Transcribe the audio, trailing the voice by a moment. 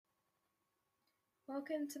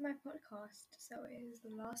Welcome to my podcast. So it is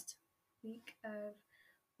the last week of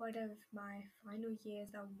one of my final years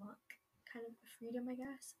that mark kind of freedom, I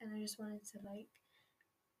guess, and I just wanted to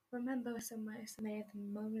remember some many of the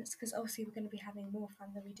moments, because obviously we're going to be having more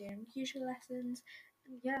fun than we do in usual lessons.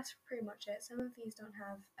 And yeah, that's pretty much it. Some of these don't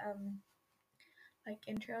have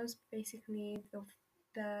intros. Basically,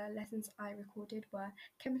 the lessons I recorded were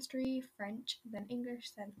chemistry, French, then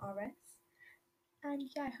English, then RS.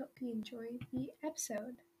 And yeah, I hope you enjoy the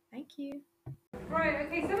episode. Thank you. Right,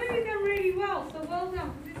 okay, some of you done really well, so well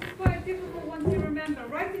done, because this is quite a difficult one to remember.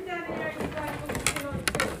 Write it down in your own write what you feel on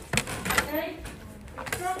two. Okay?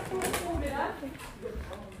 Structural formula.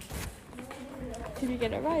 Did you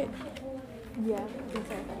get it right? Yeah, I think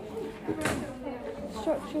so.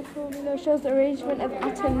 Structural formula shows the arrangement of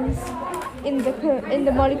atoms in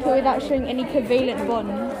the molecule without showing any covalent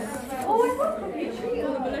bonds.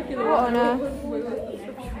 What on earth?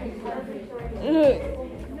 Look,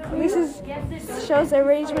 this shows the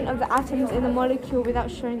arrangement of the atoms in the molecule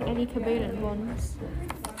without showing any covalent bonds.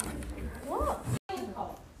 What?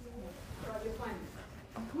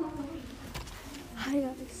 Hi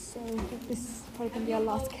guys, so this is probably going to be our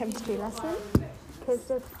last chemistry lesson.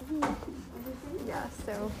 So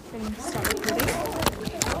we're going to start recording.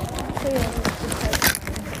 So yeah,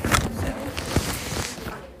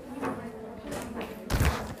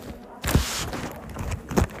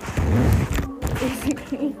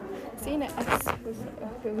 basically, seeing it, I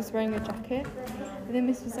was wearing a jacket, and then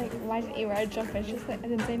Miss was like, "Why didn't you wear a jumper?" And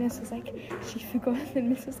then Zainus was like, "She forgot." And then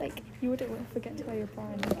Miss was like, "You wouldn't forget to wear your bra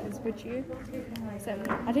and knickers, would you?" So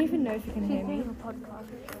I don't even know if you can hear me.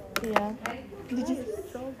 Yeah. Did you?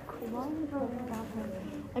 So cool.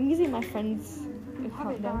 I'm using my friend's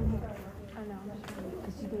account now. I know,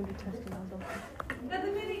 because she's going to be testing us also.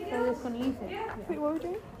 So it's going to use it. Yeah. Wait, what are we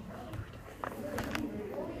doing?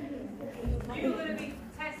 You're going to be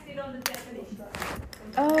tested on the definition.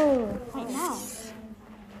 Oh, Right now?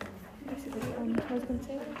 basically, what I was going to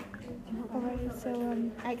say. Alright, so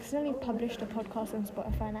I accidentally published a podcast on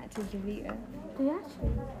Spotify and I had to delete it. Do you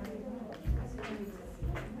actually?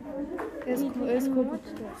 It was called.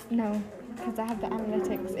 No, because I have the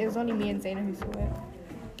analytics. It was only me and Zaina who saw it.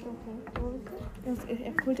 Okay. What was it? I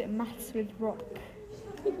called it Maths with Rock.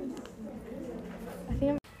 I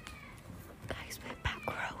think Guys, we're back.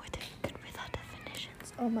 We're doing good with our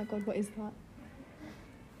definitions. Oh my god, what is that?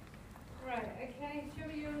 Right, okay, show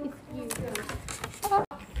me your formula.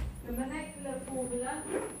 The molecular formula.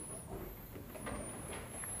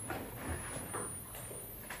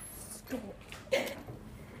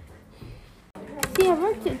 See, I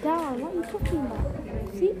wrote it down. What are you talking about?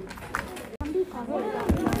 See?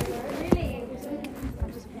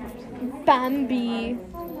 Bambi.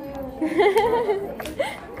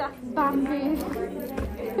 Bamboo.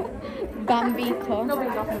 Bambico.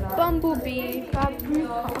 Bumblebee.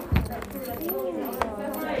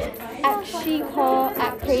 Achiko.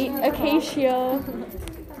 Acacia.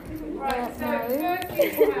 Right, so first thing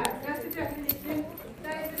you have, that's the definition.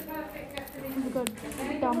 That is the perfect definition. Good.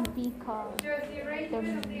 Dumbika. Shows the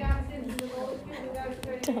arrangement of the atoms in the molecule without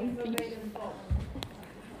showing any covalent bonds.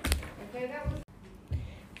 Okay, that was.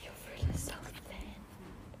 You're really so thin.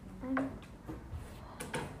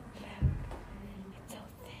 It's so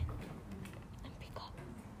thin. And pick up.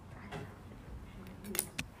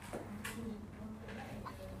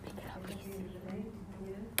 Pick it up easy.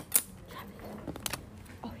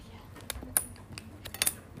 Oh yeah.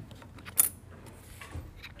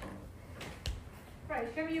 Right,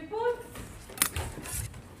 show me your boards.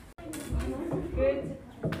 Good.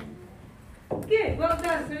 Good, well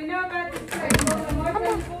done. So we know about this place. Well done. Wipe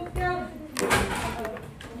those boards down.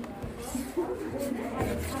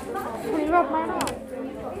 Can you rub mine out?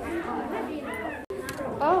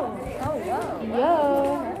 Oh wow. Yo.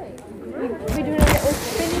 We're doing a little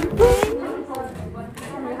spinning thing.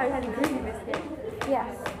 Have you had a green biscuit?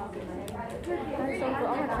 Yes. That's so good. I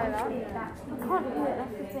want to try that. I can't do it,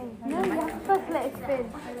 that's the thing. No, you have to first let it spin.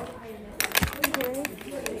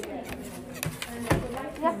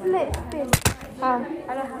 You have to let it spin. I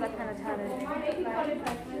don't have that kind of talent.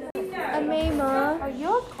 Amema. Oh,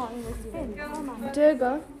 yours can't even spin. Oh my god.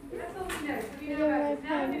 Durga. That's all we know. So we You're know my about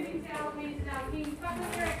pen. moving to alkenes and alkenes. Back on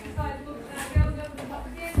your exercise books now. Girls over the top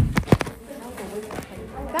again.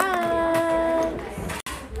 Thanks.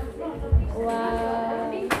 Wow.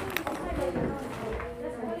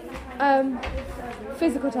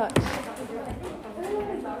 Physical touch.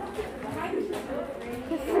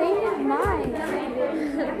 The same as mine.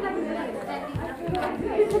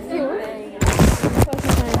 What's yours?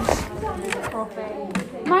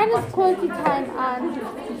 Mine is quality time and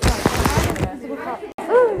physical touch.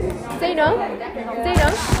 Say no.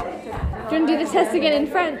 Zainab, do you want to do the test again in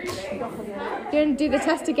French? Do you want to do the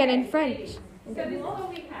test again in French?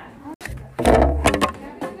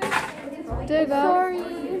 Sorry.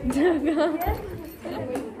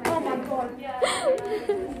 Oh my god.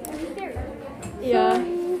 Yeah.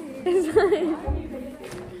 It's fine.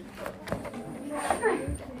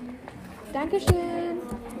 Dankeschön.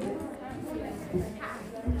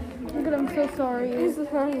 Oh God, I'm so sorry. It's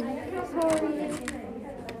fine. Sorry.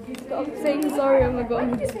 Stop saying sorry, oh my God.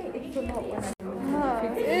 Why did you say it's a lot when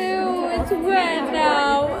Ew, it's wet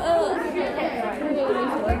now.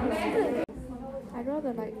 I'd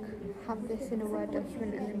rather like have this in a Word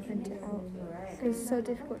document and then print it out. Because it's so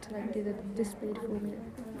difficult to like do the displayed formula.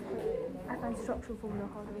 I find structural formula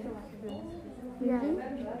harder. Really?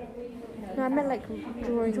 No, I meant like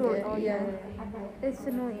drawing it. Oh, Yeah. It's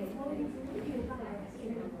annoying.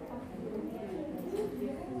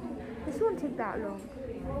 This won't take that long.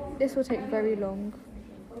 This will take very long.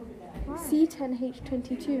 Why?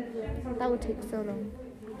 C10H22. That would take so long.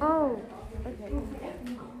 Oh, okay.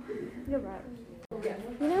 You're right.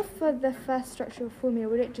 You know, for the first structural formula,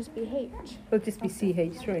 would it just be H? It'll just be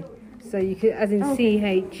CH3. So you could, as in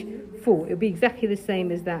CH4. It'll be exactly the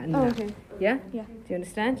same as that and Oh, that. okay. Yeah? Yeah. Do you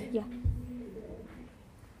understand? Yeah.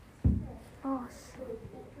 Oh,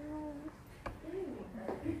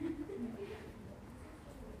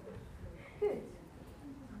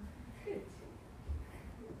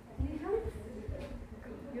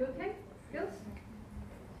 You okay? Girls?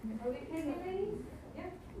 Are we okay, ladies? Yeah?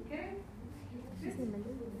 Okay? I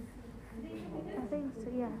think so,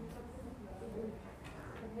 yeah.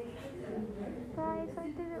 Guys, I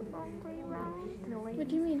did it wrong way round. No, wait. What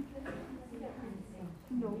do you mean?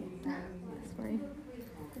 No. That's fine.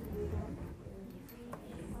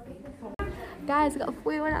 Guys, I got a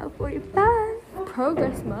 41 out of 45.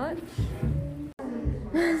 Progress much?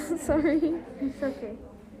 Sorry. It's okay.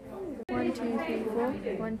 1, 2, 3, 4.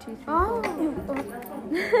 1, 2, 3, 4. Oh!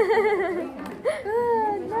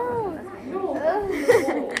 No! No!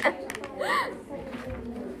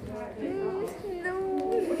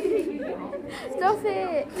 Stop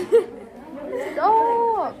it!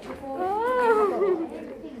 Stop! Oh.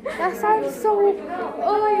 That sounds so.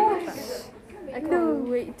 Oh! I can't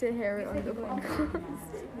wait to hear it on the podcast.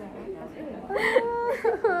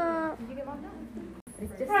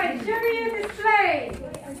 Right, show me your display.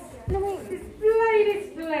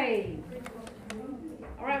 Display.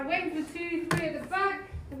 Alright, waiting for 2, 3 at the back.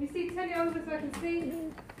 Can we see? Turn it over so I can see.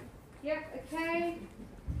 Yep, okay.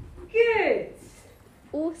 Good.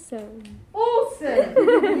 Awesome. Awesome.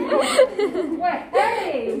 Well,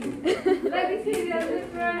 hey. Let me see the other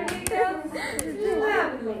surrounding girls.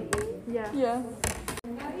 Lovely. Yeah.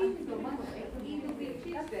 Now, Eden's got Monday. Eden will be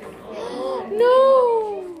Tuesday. No!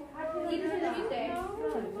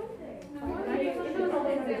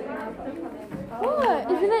 What?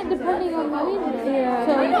 Isn't it depending on the wind? Yeah.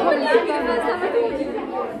 So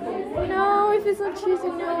no, if it's on Tuesday,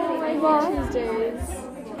 no, I hate Tuesdays.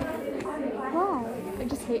 Why? I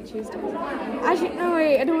just hate Tuesdays. Actually, no,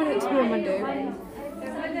 wait, I don't want it to be on Monday.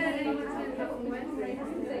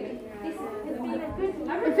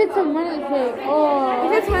 If it's on Wednesday,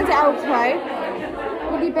 If it's Wednesday, I'll cry.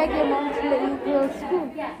 will you beg your mom to let you go to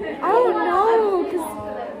school? I don't know, because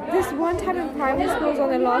this one time in primary school was on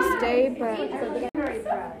the last day, but. Very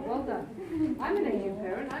proud. Well done. I'm an Asian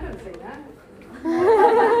parent. I don't say that.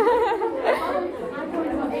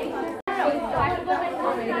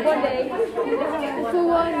 For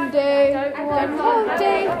one day, one whole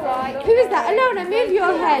day. Who is that? Alona, move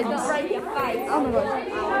your head. Oh my god.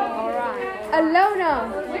 Alona,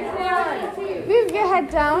 move your head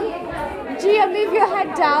down. Gia, move your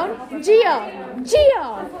head down. Gia,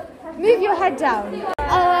 move your head down.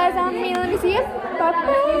 All eyes on me, let me see you. I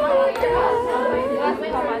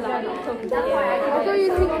thought you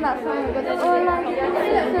were singing that song, but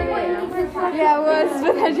yeah, it was,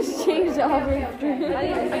 but I just changed it halfway through.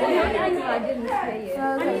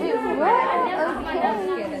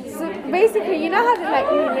 So basically, you know how the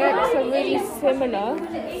like lyrics are really similar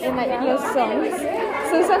in like those songs.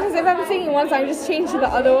 So sometimes if I'm singing one song, I just change to the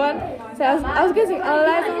other one. So I was going to sing all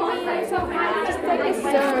eyes on me, something just like a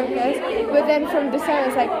song, I guess. But then from the song,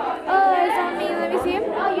 it's like all eyes on me, let me see him.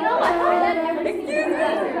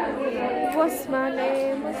 What's my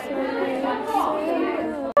name? What's my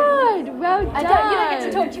name? Good, well done. You don't get to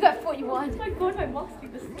talk. You got 41. Oh my god, I must do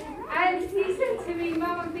this. And he said to me,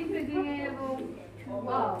 Mum, I'm thinking of doing A level.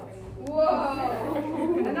 Wow.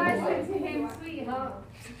 Whoa. And I said to him, sweetheart,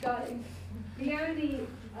 darling, the only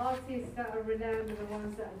artists that are renowned are the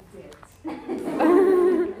ones that are dead.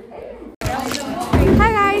 Hi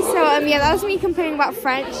guys, so Yeah, that was me complaining about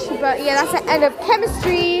French, but yeah, that's the end of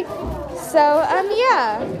chemistry. So,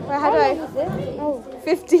 yeah. Well, how do I? Oh,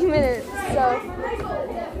 15 minutes. So,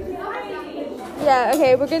 yeah,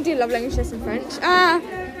 okay, we're gonna do love language test in French. How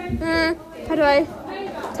do I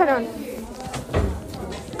turn on?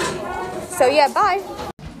 So, yeah, bye.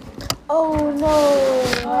 Oh no!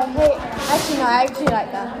 Actually, no, I actually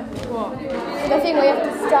like that. What? The thing where you have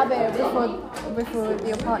to stab it before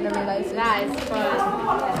your partner realizes. That is fun.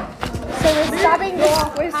 So we're stabbing the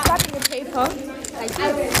paper like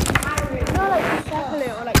this. No, like circle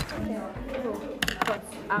it or like tuck it.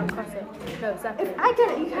 I'll cross it. No, If I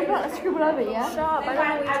get it, you cannot scribble over it, yeah? Shut up, I don't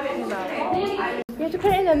know what you're talking about. You have to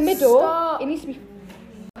put it in the middle. Stop. It needs to be.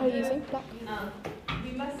 How are you using? Black.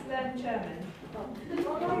 We must learn German. You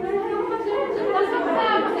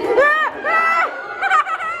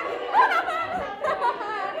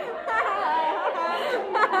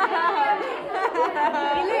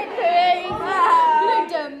look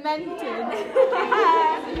demented.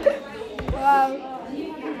 Wow.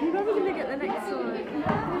 You're probably going to get the next one.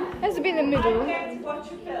 It has to be in the middle. I'm going to watch a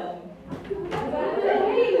film.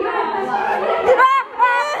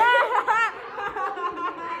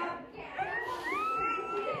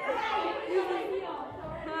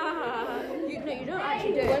 You don't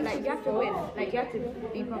actually do it. Like, you have to win. Like, you have to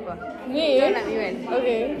be proper. Me? Don't let me win.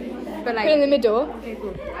 Okay. But like, Put it in the middle. okay,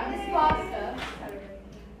 cool. Je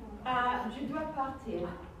dois partir.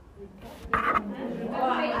 Je dois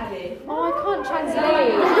aller. Oh, I can't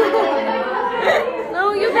translate.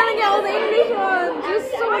 No, you're gonna get all the English ones. You're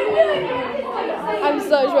so mean. I'm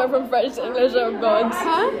so much better from French to English, oh god.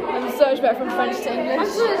 Huh? I'm so much better from French to English. I'm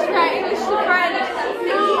so trying English to French.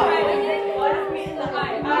 No.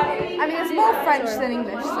 I mean, it's more French than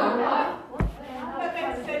English, so.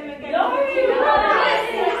 No,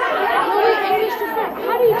 English to French.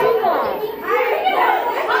 How do you do that?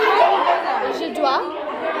 Je dois.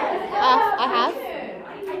 I have.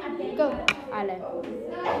 Go. Aller.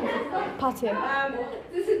 Partir.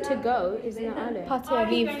 To go is not aller. Partir,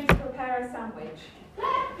 leave. I'm going to prepare a sandwich.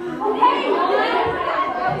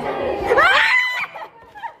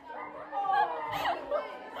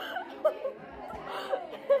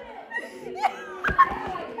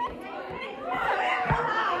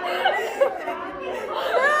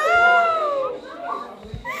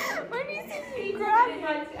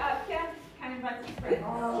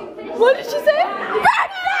 What did she say?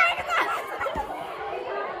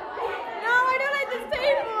 No, I don't like this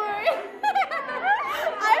table.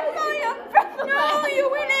 I'm going up. No, you're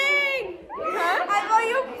winning. Huh? I'm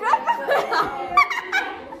going up.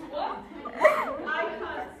 I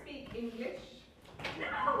can't speak English.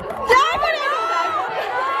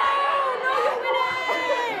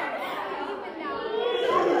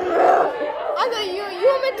 I thought you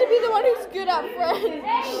were meant to be the one who's good at French.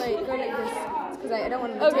 Wait, go like this. Because I don't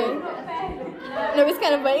want to. Okay. No, it's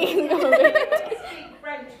kind of funny. Go over it. Speak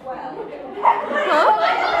French well. Huh?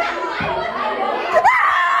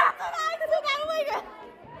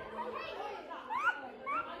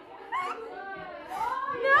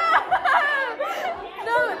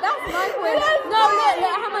 No, that's my point. No,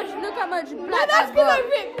 look how much black No, that's I've because got. I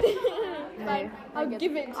picked. Fine, I'll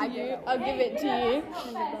give it to you. I'll give it to you.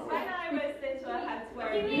 When I was little, I had to wear a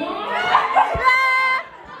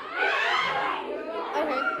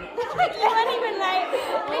Okay. You weren't even like,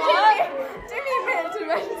 what? Give me a minute to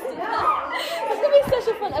register that. It's gonna be such a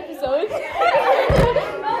fun episode.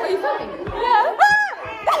 Are you filming? Yeah.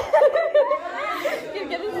 You're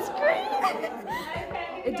getting the screen.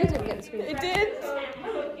 It didn't get the screen. It did.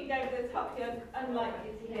 talking over the top here,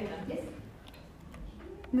 unlikely to hear them.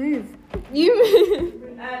 Move. You move.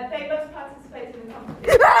 They must participate in the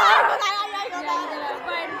competition.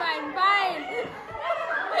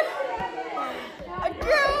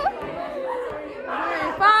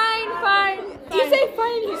 Fine. Fine. You say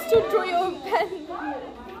fine, you still draw your own pen.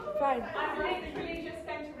 Fine. I'm literally just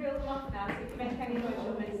going to reel them off now, so if you make any noise,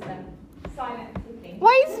 you'll miss them. Silent ticking. Why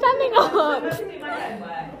are you standing up? I'm going to do my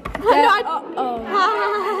homework.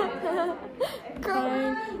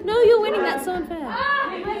 Girl. No, you're winning. That's so unfair.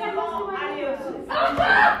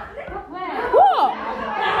 What?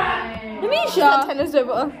 Namisha. Tennis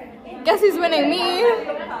over. Guess who's winning? Me.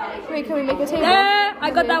 Wait, can we make a table? Yeah,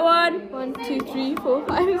 I got that one. 1, 2, 3, 4,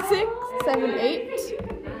 5, 6, 7, 8.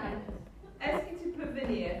 Est-ce que tu peux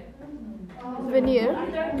venir? Veneer.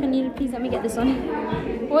 Can you please let me get this on?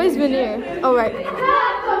 What is veneer? Oh, right.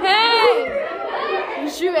 Hey!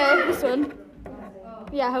 Jouer, this one.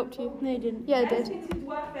 Yeah, I helped you. No, you didn't. Yeah, I did. Tu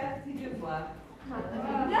dois faire tes devoirs.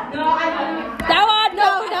 That one!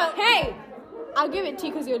 No. Hey! I'll give it to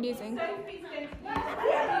you because you're losing. Sophie's going to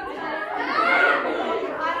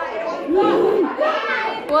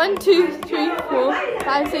 1, 2, 3, 4,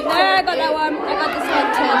 5, 6, 7, 8. I got that one. I got this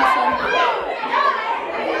one. 10.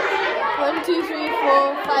 1, 2, 3,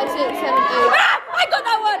 4, 5, 6, 7, 8. Ah! I got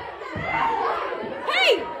that one!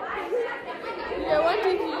 Hey! Yeah, 1,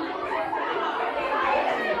 2, 3.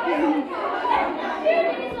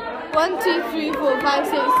 1, 2, 3, 4, 5,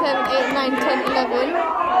 6, 7, 8, 9, 10, 11.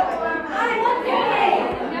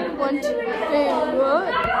 1, 2, 3, what?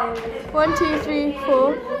 1, 2, 3,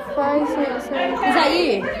 4, 5, 6, 7. Is that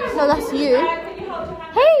you? No, that's you.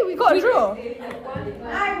 Hey, we got a draw.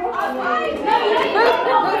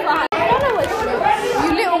 You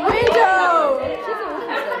little weirdo.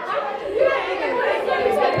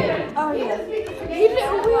 Oh yeah. You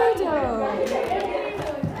little weirdo.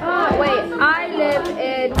 Oh wait, I live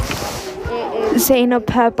in. Zainab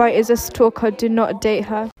Perbright is a stalker. Do not date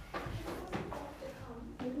her.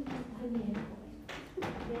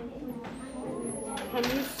 Can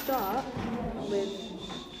you start with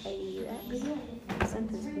a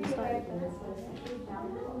sentence? Can you start with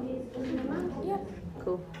yeah.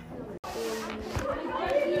 Cool.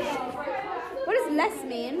 What does less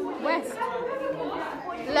mean? West.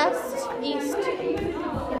 Left, east.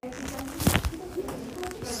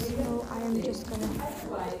 So I am just gonna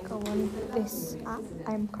go on this app. I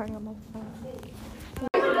am currently on my phone.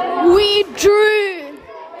 We drew.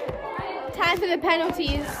 Time for the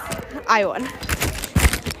penalties. I won.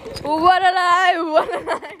 What a lie! What a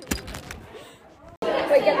lie!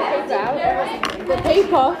 Wait, get the paper out. The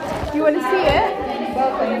paper. You want to see it?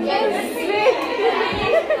 Welcome. Yes.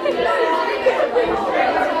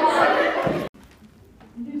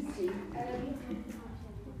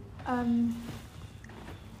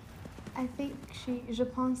 I think je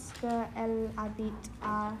pense qu'elle habite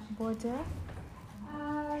à Bordeaux.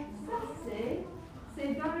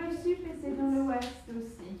 C'est dans le sud et c'est dans l'ouest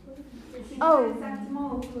aussi. C'est Oh.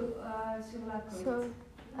 exactement sur la côte. So,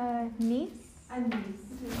 Nice. À Nice.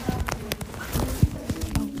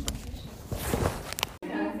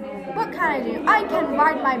 What can I do? I can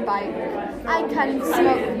ride my bike. I can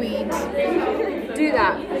smoke weed. Do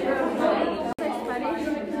that.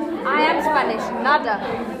 I am Spanish. Nada.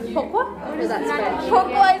 Pourquoi? No, that's French.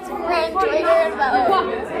 Pourquoi is French?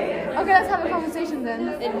 Okay, let's have a conversation then.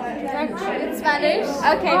 In French. In Spanish?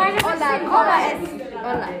 Okay. Hola.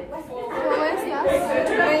 Hola. ¿Cómo estás?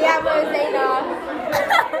 Me llamo Zainab.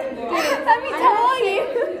 That means how are you?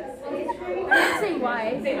 Say why.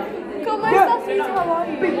 ¿Cómo estás? Means how are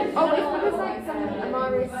you? Oh, it's because like some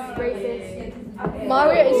Amara is racist.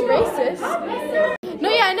 Mario is racist? No,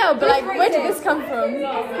 yeah, I know, but like, where did this come from?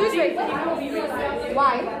 Who's racist?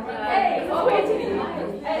 Why?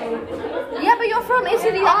 Yeah, but you're from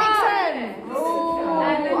Italy, that makes sense. Oh, I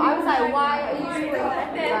was like, why are you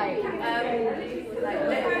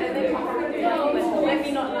Let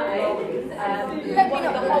me not lie. Let me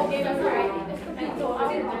know. The whole game was right. And so I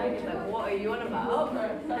was like, what are you on about?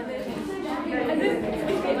 And then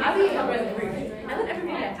I think I read the room. And then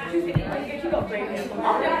everybody left. She got brave.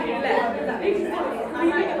 Everybody left.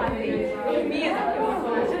 Me and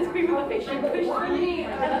she was screaming my face. She pushed me.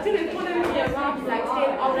 And I didn't follow me around. Like,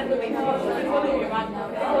 saying, oh, let me wait. She was following me around.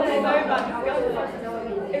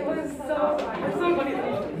 It was so bad. It was so funny.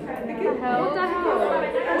 What the hell?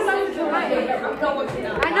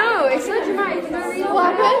 I know, it's so dramatic. No reason.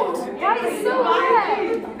 What happened? Why is it so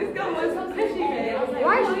wet? This girl was pushing me.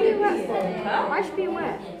 Why is she being wet for? Why is she being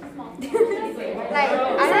wet? Like,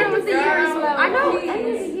 I know it was the year as well. I know, end of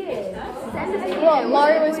the year. It's the end of the year. What,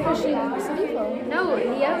 Mario was pushing Salifa? No,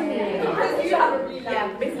 Leonie. Yeah,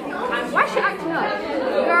 basically. Why is she acting up?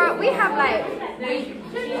 Girl, we have like.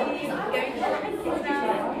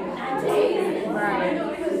 Right.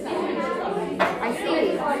 I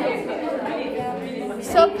see.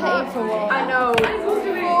 So petty for what? I know.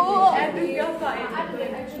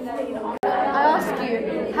 I ask you,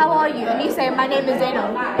 how are you? And you say, my name is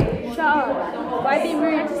Zainab. Shut up. Why being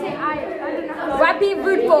rude? Just say I don't know. Why being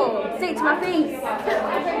rude for? Say it to my face.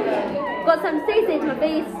 Got something to say to my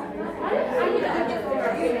face.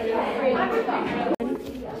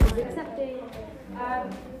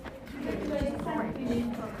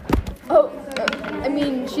 Oh, I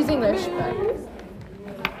mean, she's English, but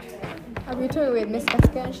I've been talking with Miss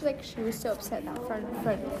Eska, and she's like, she was so upset that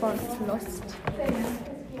France lost.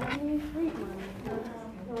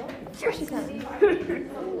 Sure, she can.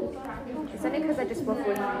 It's only because I just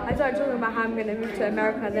waffled. I started talking about how I'm going to move to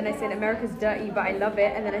America, and then I said America's dirty, but I love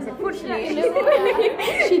it, and then I said, fortunately.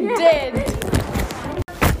 She did.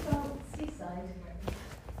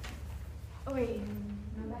 Oh, wait.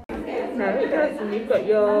 No, person, you've got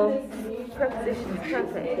your prepositions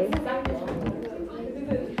perfectly.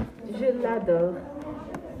 Je l'adore.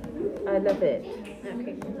 I love it.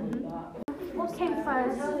 Okay. What came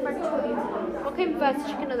first? What came first, the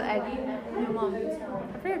chicken or the egg? Your mom. I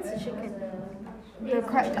think it's the chicken. The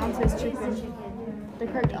correct answer is chicken. The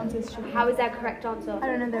correct answer is chicken. How is that correct answer? I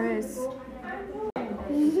don't know, there is.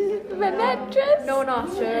 Vanetras? No, not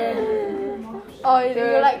sure.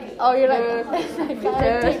 You're like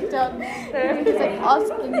TikTok. He's like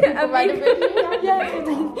asking people randomly. Yeah,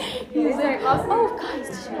 he's like, oh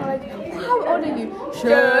guys, like, how old are you?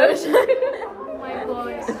 Shush. Oh my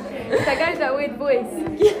god. That guy's that weird voice.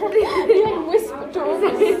 He like whispered to us.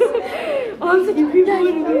 Asking people.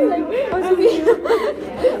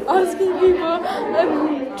 Asking people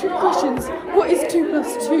trick questions. What is 2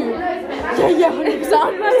 plus 2? Yeah,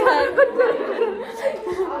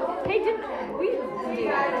 100%. Hey, didn't we do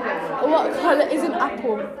that? What colour is an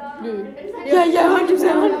apple? Blue. Yeah, 100%. Do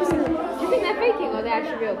you think they're faking or they're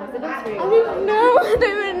actually real? Because it looks real. I don't know. I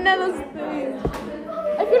don't even know those things.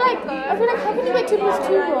 I feel like how can you get 2 plus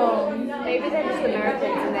 2 wrong? Maybe they're just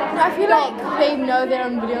Americans and they're I feel like they know they're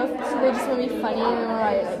on video, so they just want to be funny and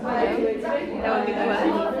alright. that would be cool.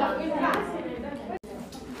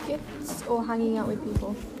 Gifts or hanging out with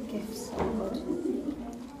people? Gifts.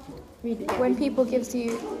 When people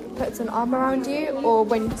puts an arm around you, or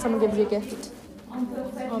when someone gives you a gift? Arm.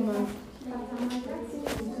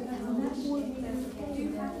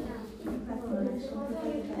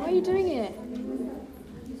 Why are you doing it?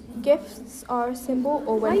 Gifts are a symbol,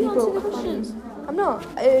 or when people. I'm not.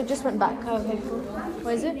 It just went back. Oh, okay.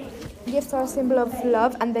 What is it? Gifts are a symbol of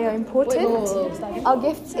love, and they are important. Are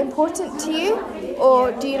gifts important to you,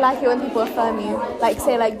 or do you like it when people affirm you, like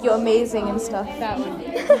say like you're amazing and stuff? That one.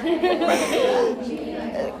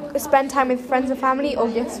 Spend time with friends and family, or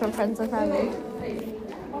gifts from friends and family?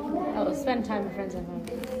 Oh, spend time with friends and family.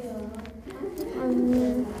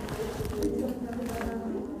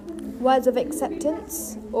 Words of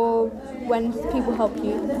acceptance, or when people help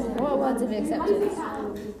you? What are words of acceptance?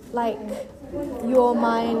 Like, you're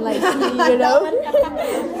mine, like, you know?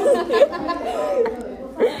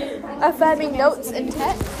 Affirming notes and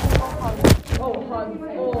text. Oh, hug.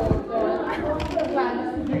 Oh, God.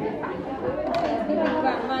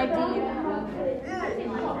 My dear.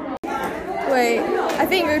 Wait, I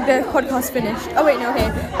think the podcast finished. Oh wait, no,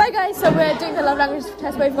 okay. Bye guys, so we're doing the love language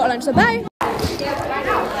test, but we've got lunch, so bye!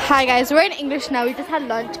 Hi guys, we're in English now. We just had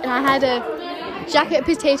lunch and I had a jacket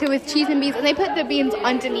potato with cheese and beans, and they put the beans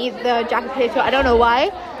underneath the jacket potato. I don't know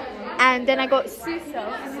why. And then I got suso.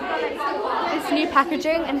 This new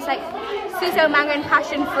packaging, and it's like suso, mango and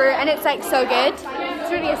passion fruit, and it's like so good. It's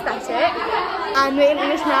really aesthetic. And we're in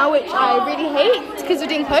English now, which I really hate because we're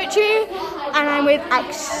doing poetry. And I'm with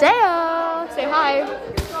Akshaya. Say hi.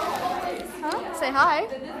 Huh? Say hi.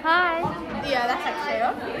 Hi. Yeah, that's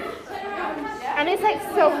Akshaya. And it's like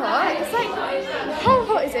so hot. It's like, how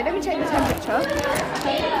hot is it? Let me check the temperature.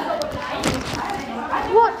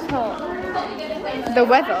 What's hot? The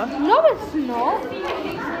weather. No, it's not.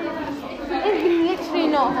 It's literally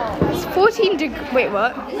not hot. It's 14 degrees. Wait,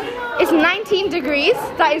 what? It's 19 degrees.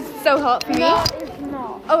 That is so hot for me. No, it's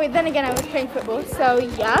not. Oh, wait, then again, I was playing football. So,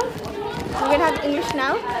 yeah. We're going to have English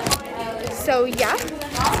now. So, yeah.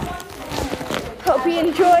 Hope you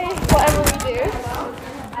enjoy whatever we do.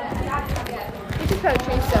 It's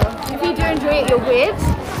poetry, so if you do enjoy it, you're weird.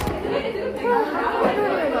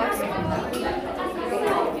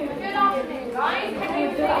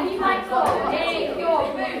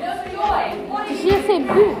 Did she just say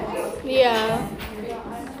boots? Yeah.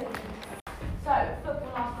 So,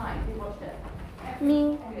 football last night, who watched it?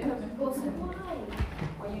 Me.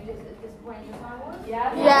 Were you just as disappointed as I was?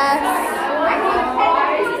 Yeah. Yes.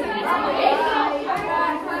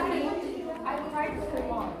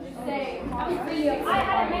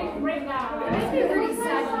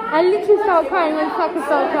 I literally started crying when Saka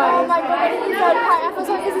started crying. Oh my god, I didn't start crying. I was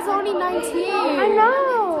like, this is only 19. I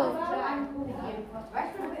know.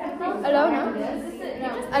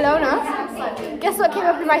 Alona? Guess what came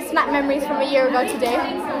up in my Snap memories from a year ago today? A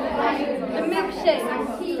milkshake.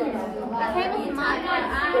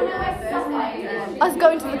 Us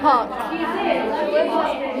going to the park.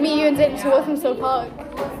 Me, you and Zane to Walthamstow Park.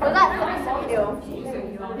 Well, that's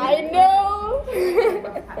I know!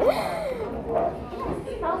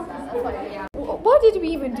 What did we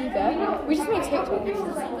even do there? We just made TikTok.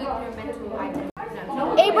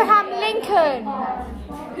 Abraham Lincoln!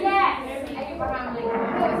 Yes! Abraham Lincoln.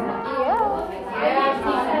 Yeah.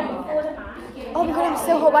 Oh my god, I'm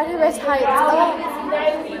so hot. Why did I wear tights? Oh.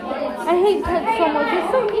 I hate pets so much.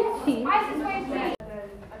 They're so itchy.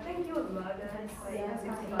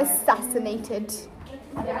 Assassinated.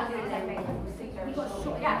 very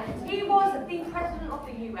short. Yeah, he was the president of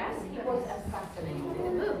the US. He was assassinated.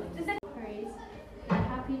 Does The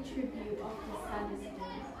happy tribute of the saddest days.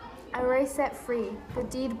 A race set free, the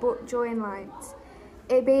deed brought joy and light.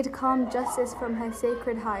 It bade calm justice from her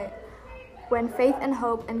sacred height. When faith and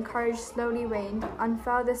hope and courage slowly reigned,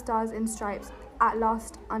 unfurled the stars in stripes, at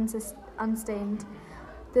last unstained.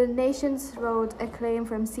 The nations rolled acclaim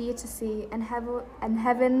from sea to sea, and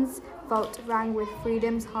heaven's vault rang with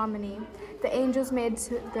freedom's harmony. The angels made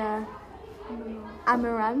the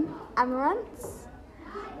amaranths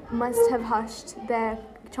must have hushed their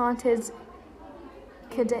chanted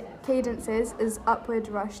cadences as upward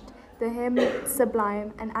rushed the hymn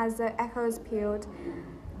sublime, and as the echoes pealed,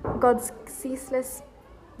 God's ceaseless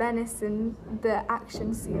benison the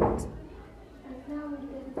action sealed.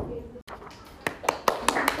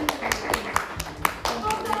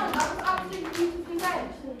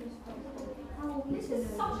 This is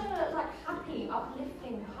such a happy,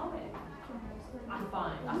 uplifting poem. I'm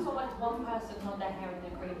fine. I saw one person nod their hair in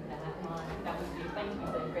agreement there. That was you. Thank you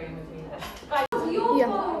for agreeing with me there. Guys, your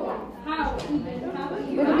How?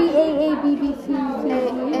 Would it be A, B, B, C,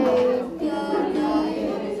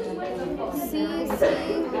 C, C?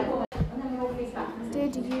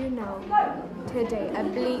 Did you know today a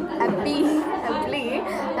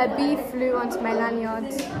bee flew onto my lanyard?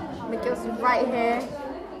 Like it was right here.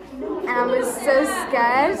 And I was so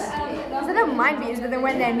scared. Because I don't mind bees, but then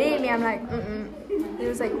when they're near me, I'm like, It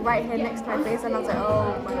was like right here next to my face, and I was like,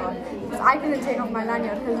 oh my god. Because I couldn't take off my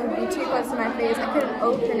lanyard because it would be too close to my face. I couldn't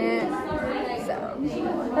open it. So,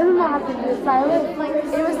 I don't know what happened to the silence.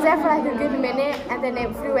 It was there for like a good minute, and then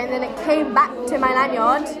it flew, and then it came back to my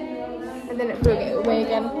lanyard, and then it flew away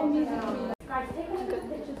again.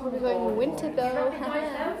 We're going winter though.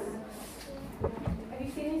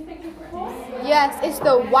 Yes, it's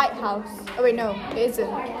the White House. Oh wait, no, it isn't.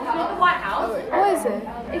 It's not the White House. Oh, what is it?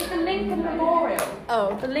 It's the Lincoln Memorial.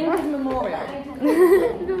 Oh. The Lincoln Memorial.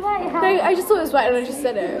 The White House. No, I just thought it was white and I just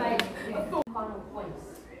said it. Final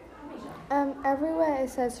points. Everywhere it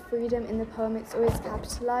says freedom in the poem, it's always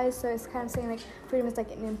capitalized, so it's kind of saying like freedom is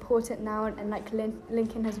like an important noun, and like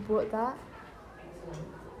Lincoln has brought that.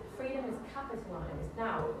 Freedom is capitalized.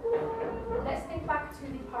 Now, let's think back to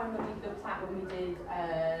the poem that we looked at when we did.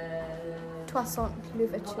 Toussaint Not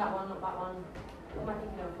Louverture. that one, not that one. What am I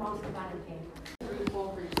thinking of? France and Vatican. Group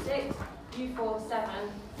 4, Group 6, U4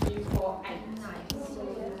 7, U4 8.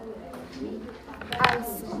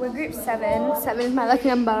 We're group 7. 7 is my lucky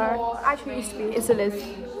number. Actually, it used to be. It's a Liz.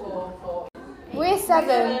 We're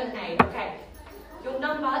 7. 8. Okay. Your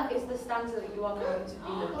number is the stanza that you are going to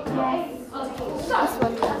be looking at. This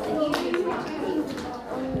one.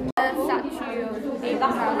 Statue of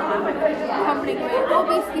Abraham crumbling with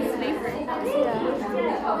basically slavery. Yeah.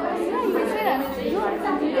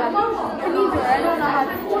 Can you do it? I don't know how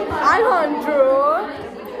to do it. I can't draw.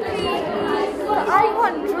 I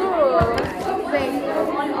can't draw. Wait,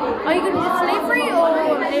 are you going to do slavery or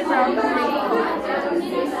Abraham?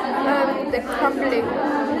 The crumbling.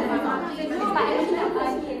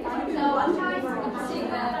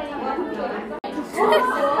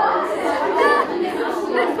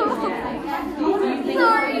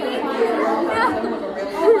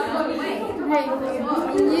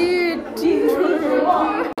 You do.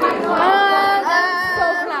 That's so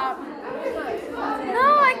clap. No,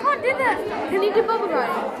 I can't do that. Can you do bubble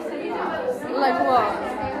writing? Like what?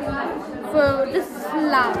 For just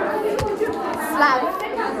slap. Slap.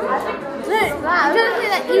 No, I'm trying to say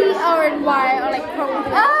that E-R and Y are like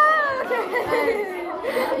probably. Oh, okay.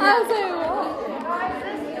 I was like, what?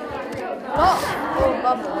 Oh,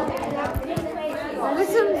 bubble.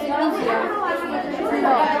 This one's easier.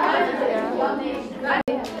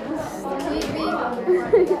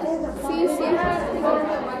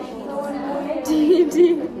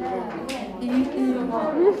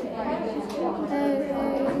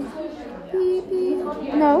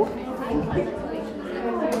 No.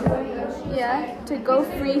 Yeah, to go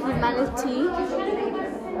free humanity.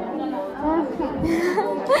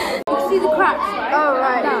 See the cracks, right? Oh,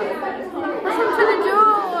 right. That's what I'm trying to do.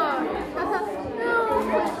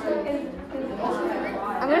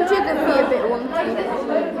 I'm going to try to be a bit wonky.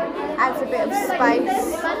 Adds a bit of spice.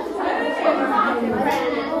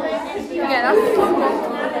 Yeah, that's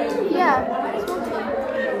wonky. Yeah.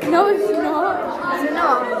 No, it's not. Is it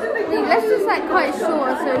not? Let's just like cut it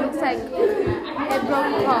short so it looks like a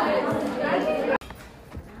broken part.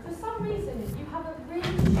 For some reason, you have a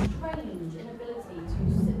really strange inability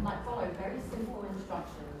to follow very simple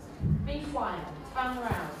instructions. Be quiet, turn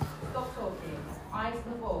around, stop talking, eyes on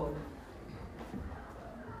the board.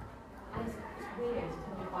 And it's weird, to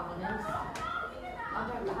be quite honest. I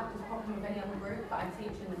have this problem problem with any other group that I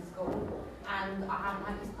teach in the school, and I haven't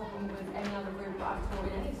had this problem with any other group that I've taught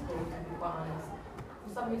in any school, to be quite honest.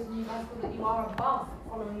 For some reason, you guys feel that you are above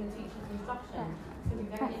following the teacher's instruction. It's going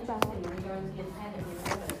to be very interesting when you go into year 10 and year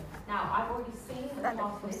 11. Now, I've already seen the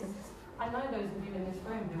class lists. I know those of you in this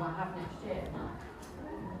room who I have next year.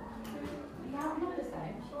 Yeah, I'm not the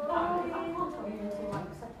same. No, I can't tell you until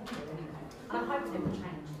like September anyway. And I'm hoping it will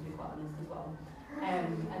change, to be quite honest, as well.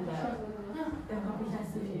 And there will be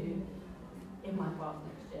less of you in my class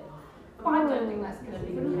next year. But I don't think that's going to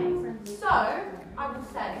be the case. So, I would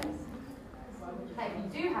say, that if you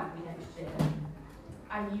do have me next year,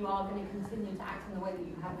 and you are going to continue to act in the way that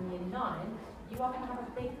you have in year 9, you are going to have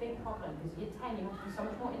a big, big problem, because year 10 you have to be so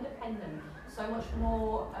much more independent, so much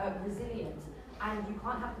more resilient, and you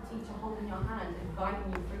can't have the teacher holding your hand and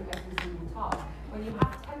guiding you through every single task. When you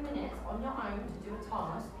have 10 minutes on your own to do a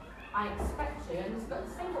task, I expect you, and it's the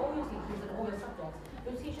same for all your teachers and all your subjects,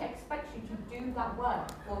 your teacher expects you to do that work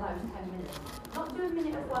for those 10 minutes. Not do a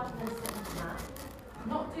minute of work and then sit on that.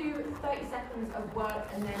 Not do 30 seconds of work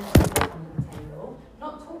and then sit under the table.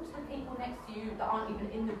 Not talk to the people next to you that aren't even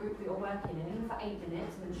in the group that you're working in for 8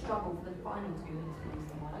 minutes and then struggle for the final 2 minutes to do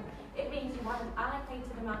some work. It means you have an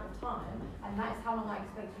allocated amount of time, and that is how long I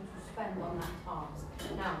expect you to spend on that task.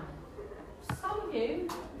 Now, some of you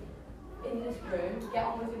in this room get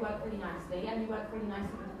on with your work really nicely, and you work really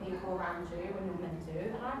nicely with the people around you when you're meant to,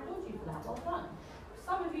 and I applaud you for that. Well done.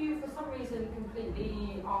 Some of you, for some reason,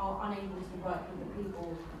 completely are unable to work with the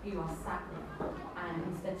people who are sat there, and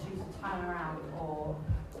instead choose to turn around or,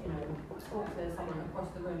 talk to someone across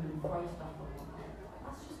the room and throw stuff on them.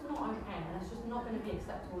 That's just not okay, and that's just not going to be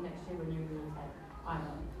acceptable next year when you're in year 10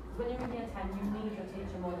 either. When you're in year 10, you need your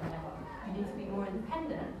teacher more than ever. You need to be more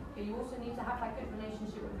independent, but you also need to have that good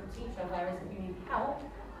relationship with your teacher, whereas if you need help,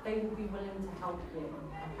 they will be willing to help you,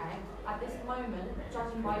 okay? At this moment,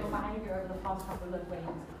 judging by your behaviour over the past couple of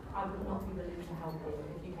weeks, I would not be willing to help you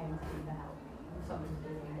if you came to me for help. Something to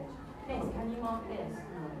do with English. Miss, can you mark this?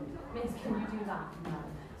 No. Miss, can you do that? No.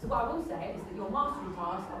 So what I will say is that your mastery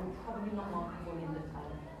task, I will probably not mark before the end of term,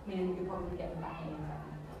 meaning that you'll probably get them back in the term,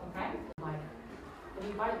 okay? Like, do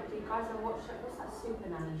you guys ever watch, what's that Super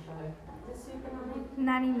Nanny show? Is it Super Nanny?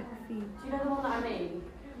 Nanny McPhee. Do you know the one that I mean?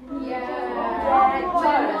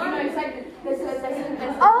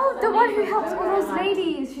 Oh, the one who helps all those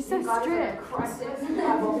ladies. She's so strict.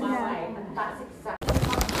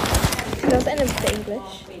 She was end of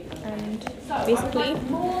English, and basically,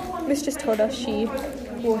 Miss just told us she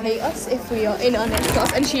will hate us if we are in our next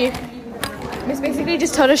class, and Miss basically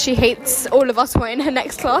just told us she hates all of us who are in her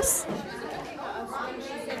next class.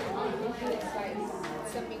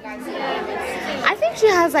 I think she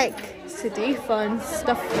has Sadifa and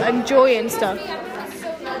stuff and Joy and stuff.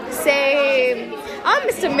 Same. I'm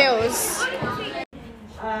Mr. Mills.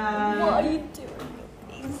 What are you doing?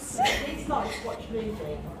 It's not just watch a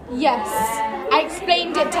movie. Yes, I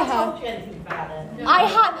explained it to her. I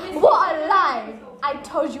had. What a lie! I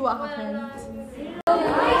told you what happened.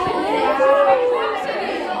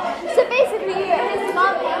 So basically, his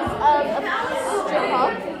mum is a stripper.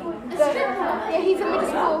 He's a middle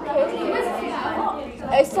school kid.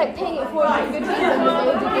 It's paying it for good reasons,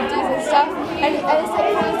 good deeds and stuff. And it's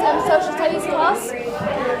his social studies class.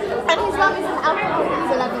 And his mum is an alcoholic.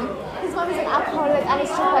 He's 11. His mum is an alcoholic and a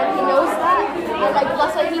stripper, and he knows that. And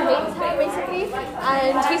that's why he hates her, basically.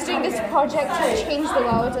 And he's doing this project to change the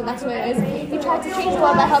world, and that's what it is. He tried to change the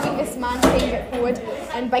world by helping this man change it forward,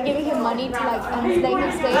 and by giving him money to let him stay.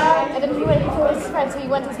 And then he went to his friend, so he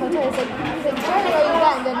went to his hotel. He's like, Joanna, are you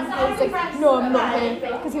there? And then he was like, no, I'm not here,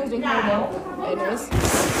 because he was doing heroin. Anyways.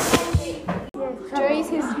 Joey's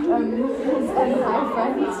his high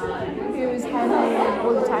friend who's heroin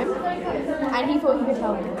all the time, and he thought he could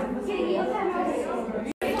help him.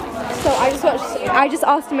 So I just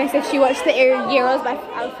asked Miss if she watched the Euros, but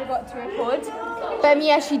I forgot to record. But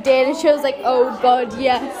Mia, she did, and she was like, oh god,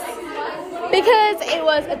 yes. Because it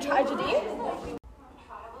was a tragedy.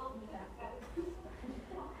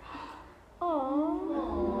 Aww.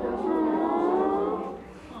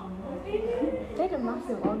 They had a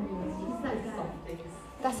massive argument.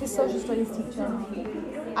 That's his social studies teacher.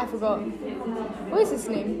 I forgot. What is his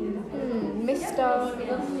name? Mr.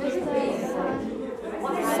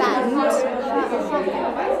 Sand.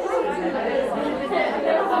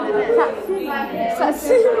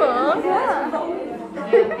 Satsuma?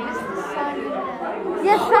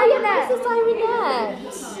 Yes, Sirenet. This is Sirenet.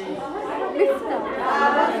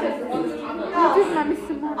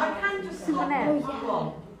 I can just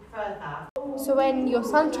stop further. So when your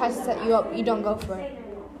son tries to set you up, you don't go for it.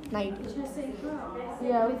 Now you do. Just say her.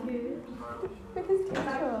 Yeah. With who? With his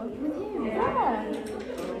teacher. With him. Yeah.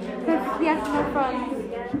 Because he has no friends.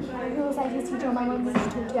 He was like his teacher, my mum used to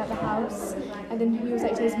talk to you at the house. And then he was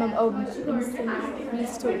like to his mum, oh, we used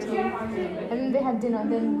to talk to you. And then they had dinner,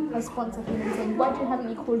 and then her sponsor came and saying, why haven't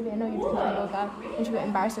you called me? I know you've been all that. And she got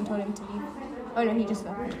embarrassed and told him to leave. Oh no, he just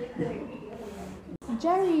left.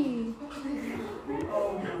 Jerry!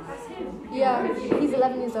 Yeah, he's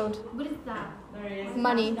 11 years old. What is that?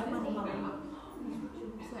 Money. Is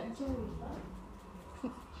that Jerry?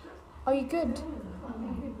 Are you good?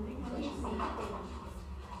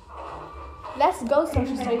 Let's go,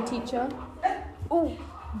 social study teacher. Oh,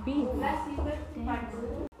 B.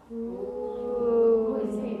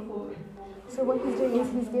 Ooh. So what he's doing is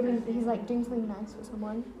he's like doing something nice for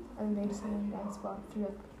someone, and then they do something nice for three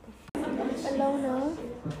other people. Alona,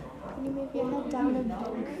 can you move your head down a bit?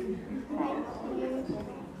 Thank you.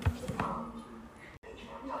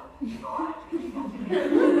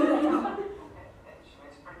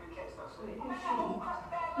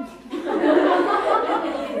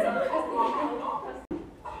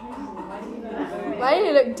 Why did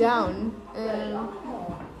you look down?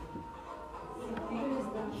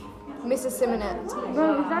 Mr. Simonet.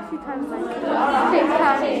 Bro, it's actually kind of like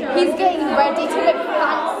He's getting ready to look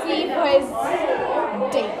fancy for his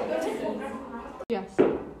date. Yes.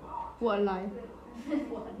 What a lie.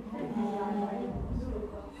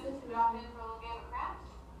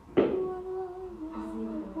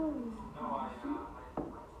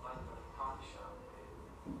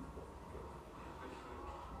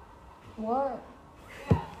 What?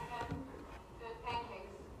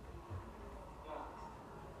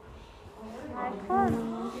 I can't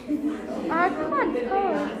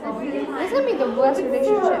tell. This is gonna be the worst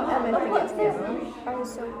relationship ever if we get together. I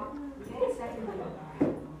was so.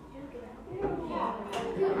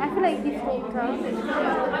 I feel like he's stalked her.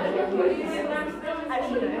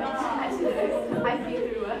 I feel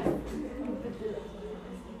through her.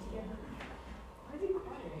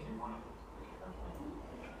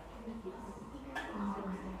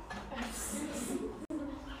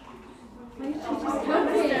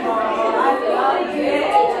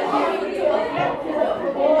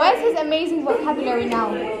 Why is his amazing vocabulary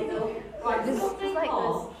now? This Just like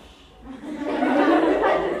this.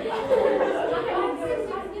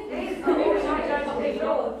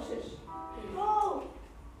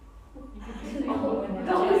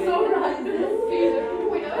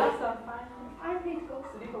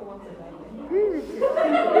 Who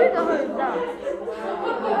the hell is that?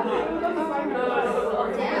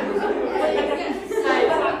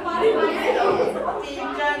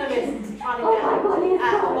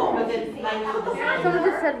 Someone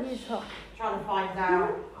just said he's hot. Trying to find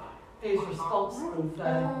out who's responsible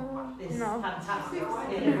for this fantastic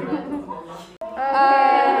skin.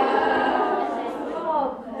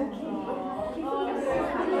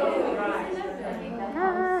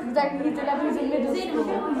 Exactly, he's 11, he's in middle school.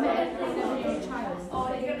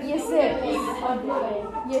 Year 6.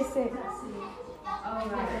 Year 6.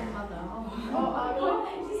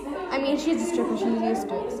 I mean, she's a stripper, she's used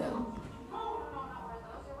to it, so.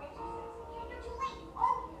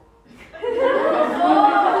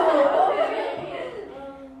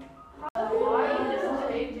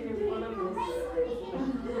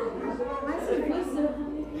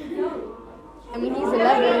 I mean, he's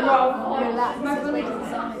 11. Relax.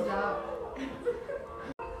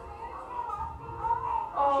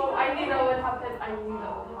 Oh, I knew that would happen. I knew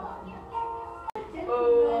that would happen.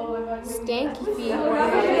 Oh my god. Stanky feet.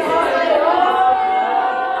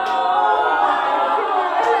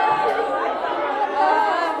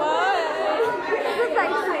 This is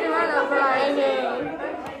like Cinderella, but I know.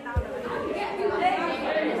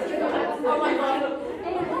 Oh my god.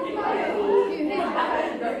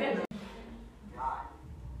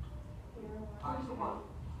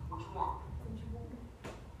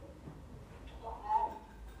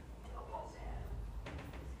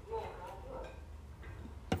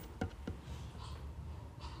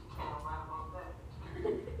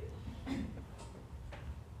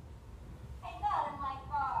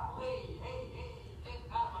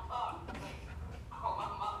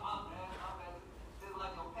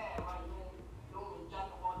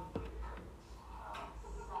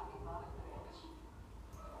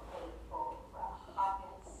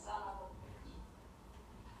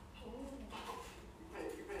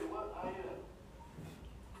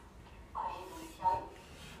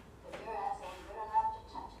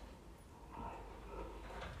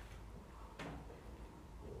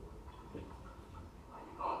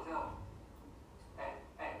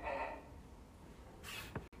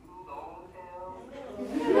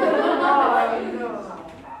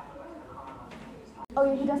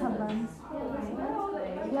 He does have burns.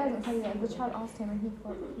 He hasn't told you that. The child asked him and he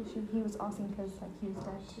thought he was asking because like he was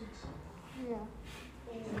dead. Yeah.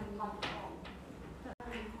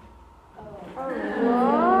 Oh,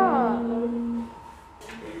 wow.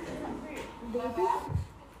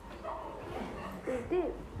 They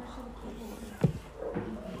did.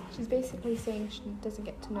 She's basically saying she doesn't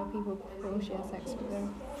get to know people before she has sex with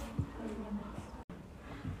them.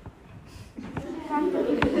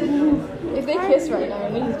 If they kiss right now,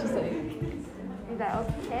 and then he's just like... He's like,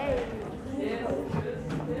 okay.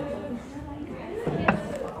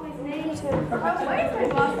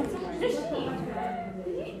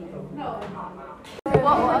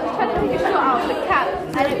 Well, I was trying to take a shot out of the cap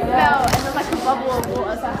and it fell and there's like a bubble of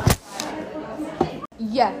water.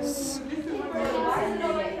 Yes.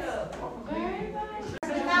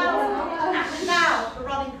 Now, for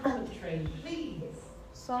running commentary, please.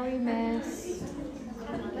 Sorry, miss.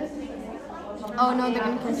 Oh no, they're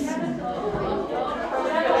gonna kiss.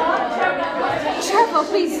 Trevor,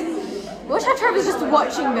 please. Watch how Trevor's just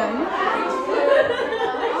watching them.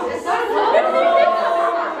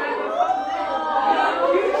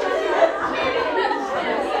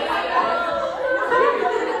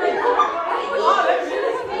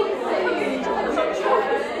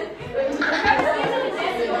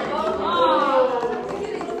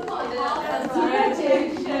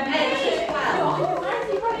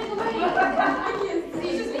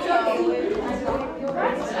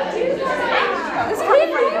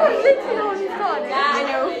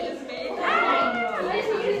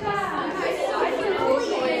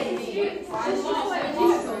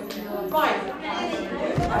 Right.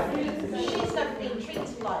 She's never been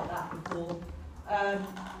treated like that before.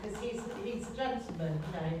 Because he's a gentleman,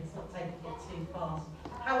 you know, he's not taking it too far.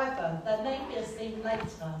 However, there may be a scene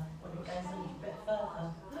later when it goes a little bit further.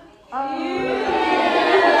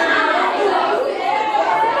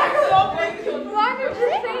 Why did you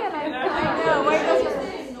say it like that? I know, why does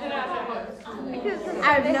I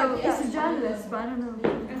don't know. It's a journalist, but I don't know.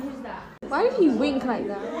 Why did he wink like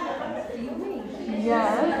that? Yeah.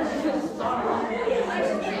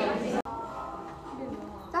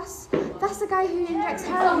 That's the guy who injects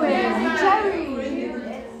heroin. Jerry.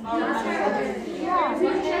 Yeah.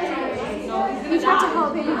 He tried to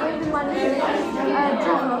help him. He gave him money.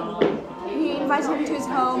 He invited him to his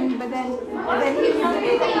home, but then he said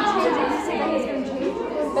that he's going to change.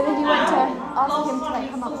 But then he went to ask him to like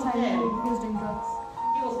come outside and he was doing drugs.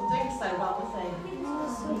 He wasn't doing so well, was he?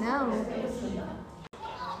 No.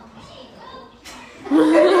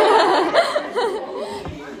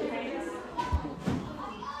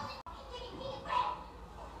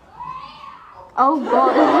 Oh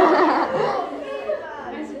God.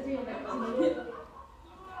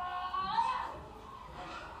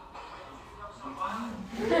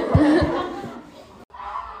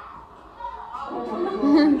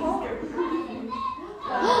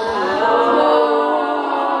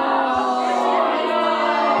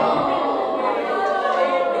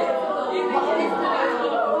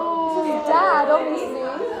 Dad, obviously.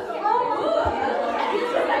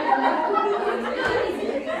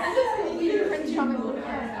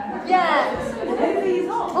 Yes.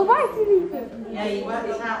 Oh, why is he leaving? Yeah, he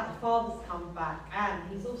works out the father's come back, and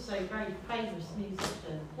he's also a very famous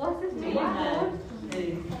musician. What's this Do you know who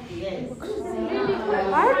he is?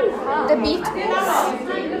 Why are these hard? The Beatles.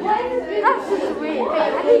 That's just weird. Hey,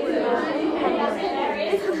 I hate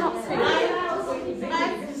this. This is not safe.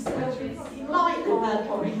 You might have heard,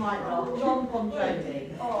 or you might not. John Bon Jovi.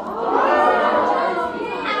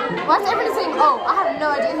 Why is everyone saying, oh, I have no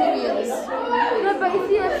idea who he is? No, but is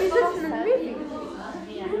he a musician in the movie?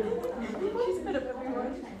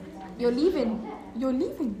 You're leaving. You're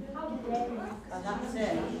leaving. And that's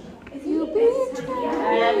it. You bitch.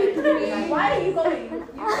 Why are you going?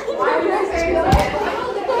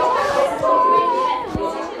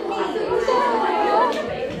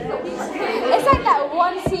 It's like that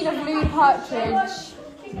one scene of Louis Partridge.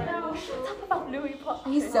 Shut up about Louis Potter.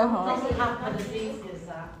 He's so hot. Doesn't happen as easy as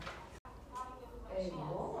that.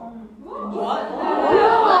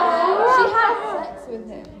 She had sex with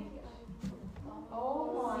him.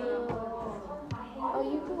 Oh,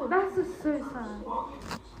 you good? That's just so sad.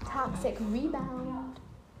 Toxic rebound.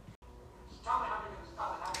 I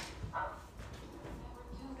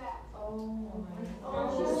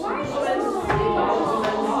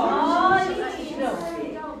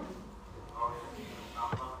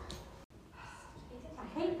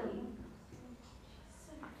hate them.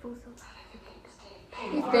 I feel so bad. You think?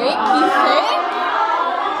 You think?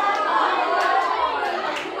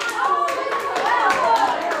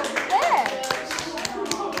 Yeah.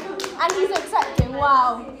 And he's accepting. Wow.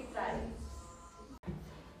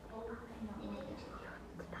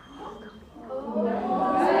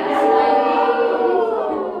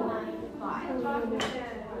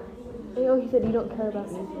 said you don't care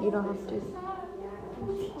about me. You don't have to.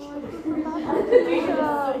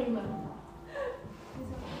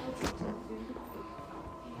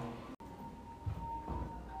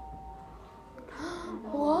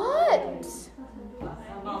 What?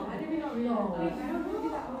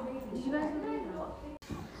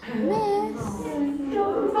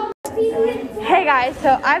 Hey guys,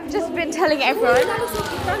 so I've just been telling everyone.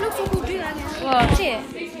 What? Okay.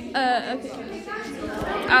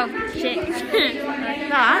 Oh shit. Like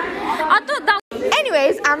that. I thought that.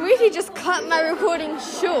 Anyways, I'm really just cut my recording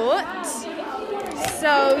short.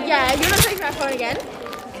 So yeah, you're not taking my phone again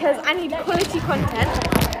because I need quality content.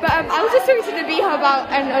 But I was just talking to Nabiha about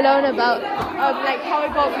and Alona about like how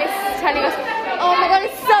we got Miss telling us. Oh my god,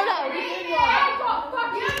 it's so loud.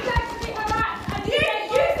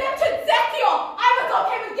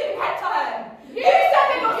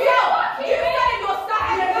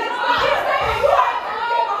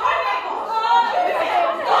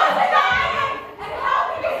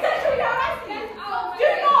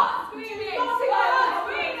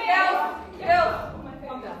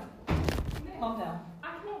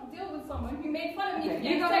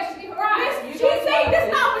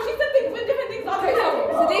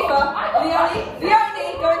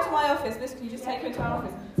 Leonie, go into my office. Miss, can you just take her into our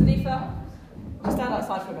office? Zanifa, just stand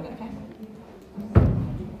outside for a minute, okay?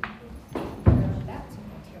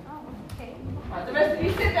 Right, the rest of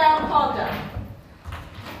you sit down, calm down.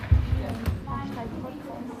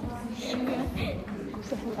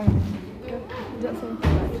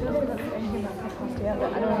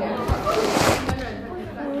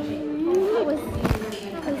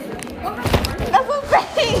 That's a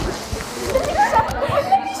face!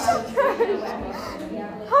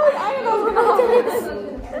 How is I know this?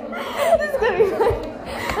 This is gonna be fun.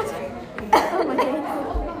 Oh my god.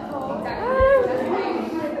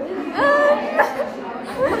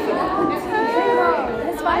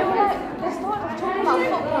 It's fine. There's no one talking about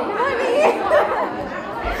football.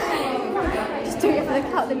 Just doing it for the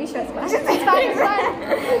clout, the Misha smash. It's fine, it's fine.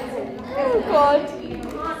 Oh god.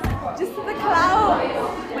 Just for the clout.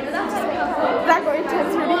 That got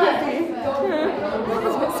intense really quickly.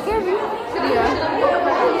 It's a bit scary. Yeah.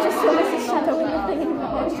 You just saw Mrs. Shadow in the thing in the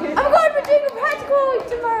head. Oh my god, we're doing a practical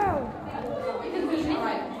tomorrow.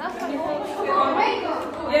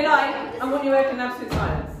 Year 9, I want you to work in absolute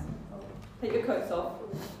silence. Take your coats off.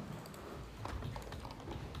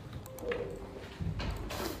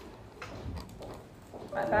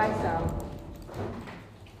 Right, bags down.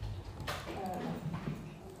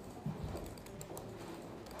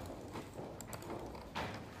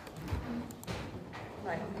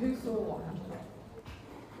 Right, who saw what happened?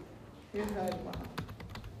 Who heard what happened?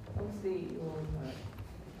 Obviously, you all heard.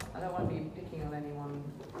 I don't want to be picking on anyone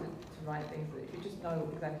to write things. If you just know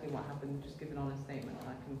exactly what happened, just give an honest statement. And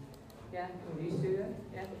I can, yeah, can you do that?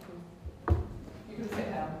 Yeah, you can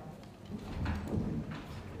sit down.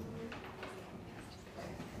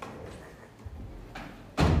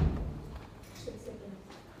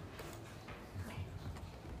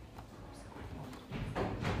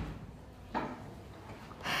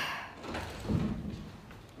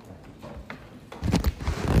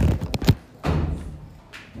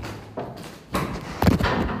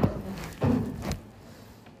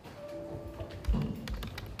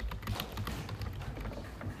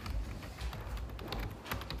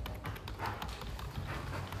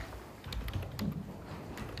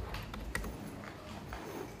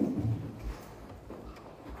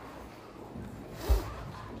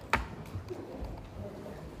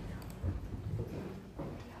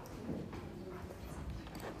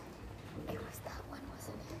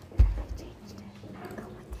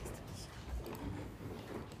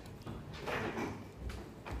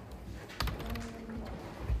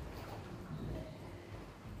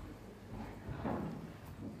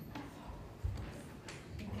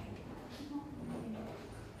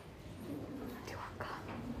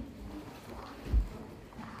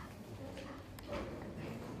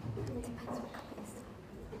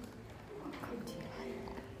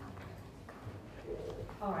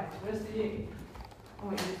 Alright, the rest of you, I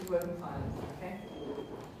want you to work in silence, okay?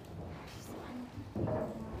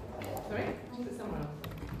 Sorry? Sit somewhere else.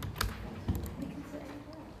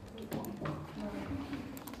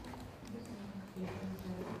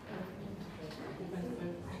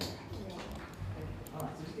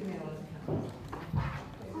 Alright, so just give me a moment to count.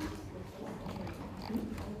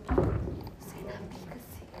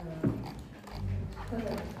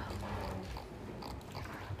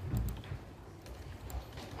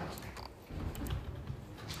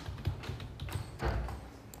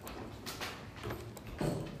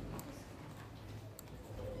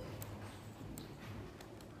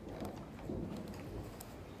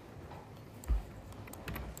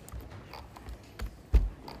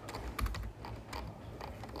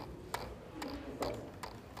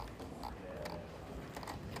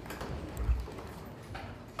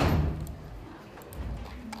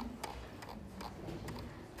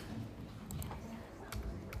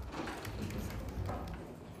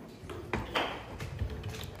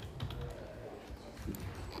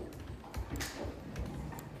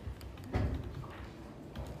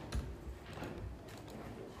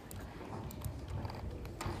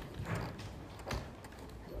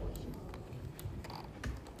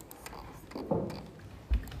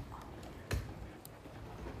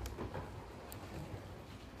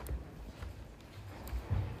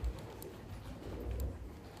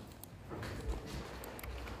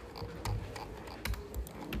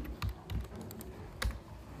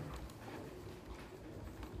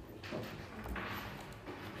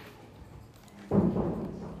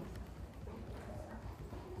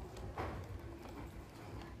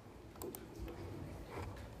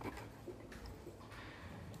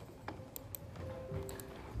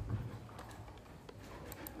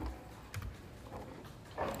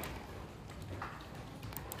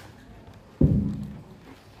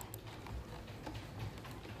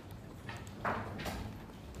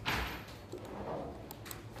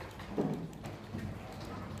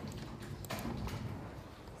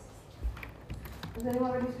 Is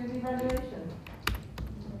anyone ready to do the evaluation?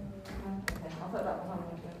 Okay, I'll put that behind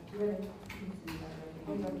me. You ready?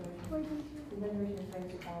 The evaluation is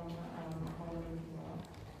based on how well you are.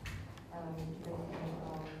 Based on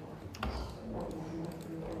what you do with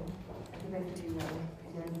the and basically your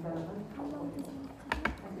own development. How long does it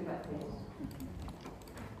take? I'll do that, please.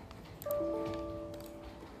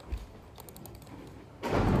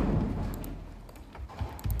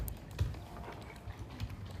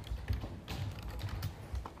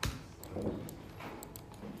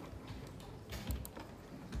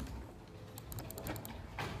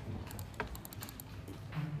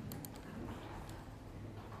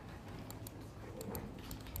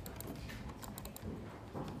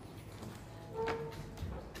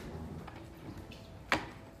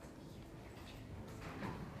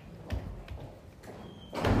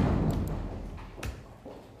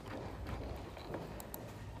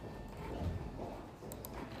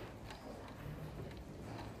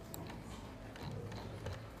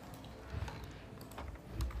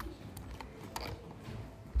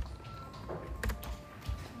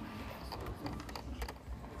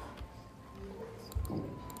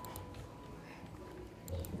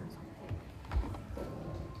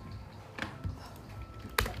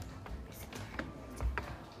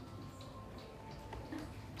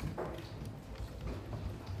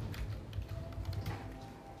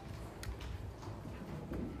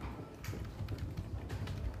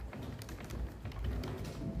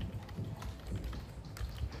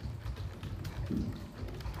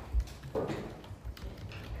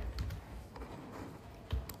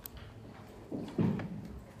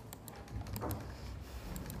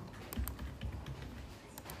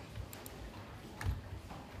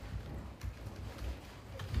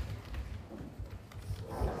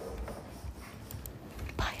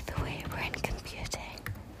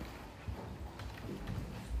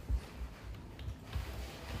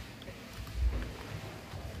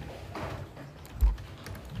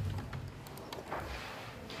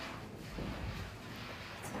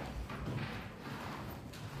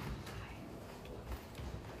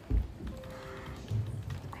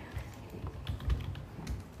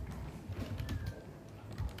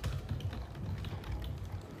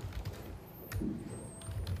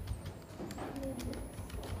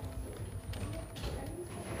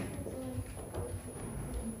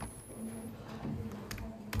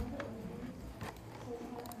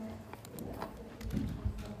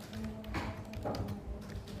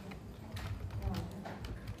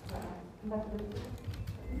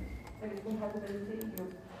 Compatibility, you're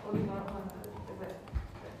only not on a bit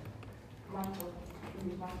mindful,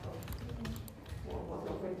 really mindful. What's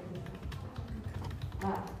your great thing?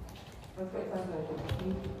 Matt, what's great version?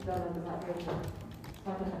 You've done under that version.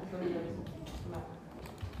 Something that's really good. Matt.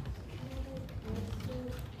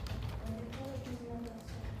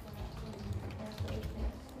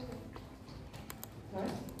 Sorry?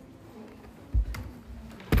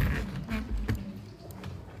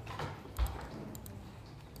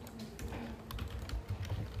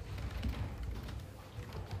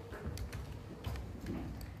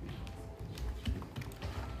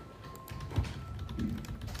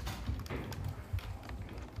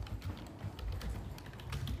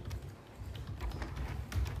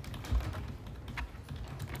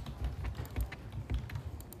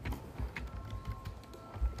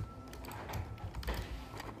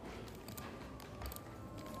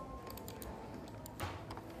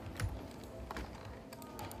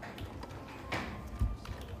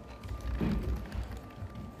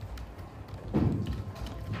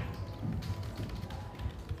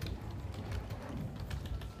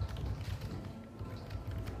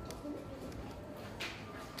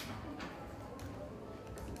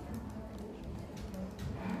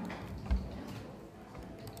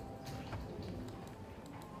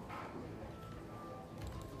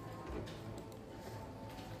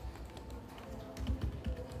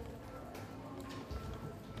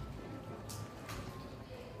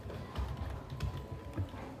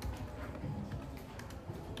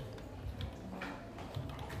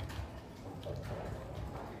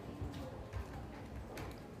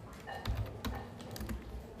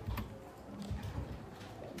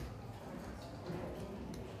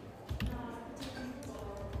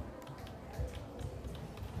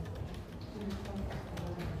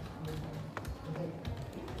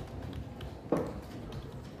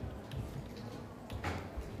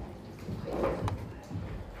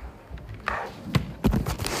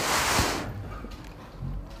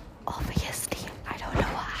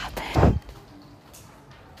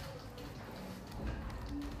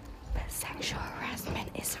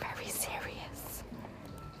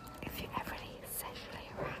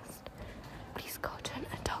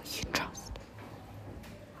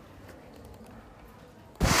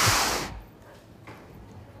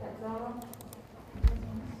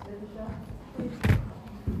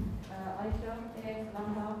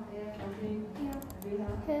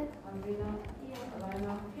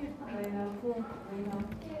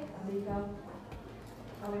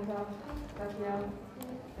 Alika, Katia,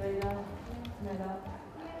 Jada, Neda,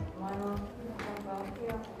 Mima, Papa,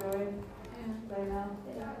 Joey, Lena,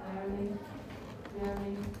 Naomi,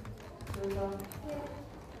 Naomi, Silva,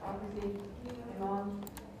 Arpisi, Iman,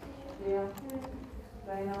 Dia,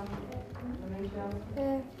 Lena, Manisha,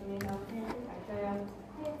 Nina, Akshaya,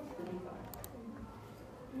 Sunita.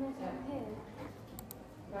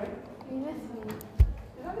 Sorry? You miss me.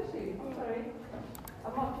 Did I miss you? I'm sorry.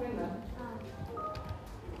 I'm not doing that.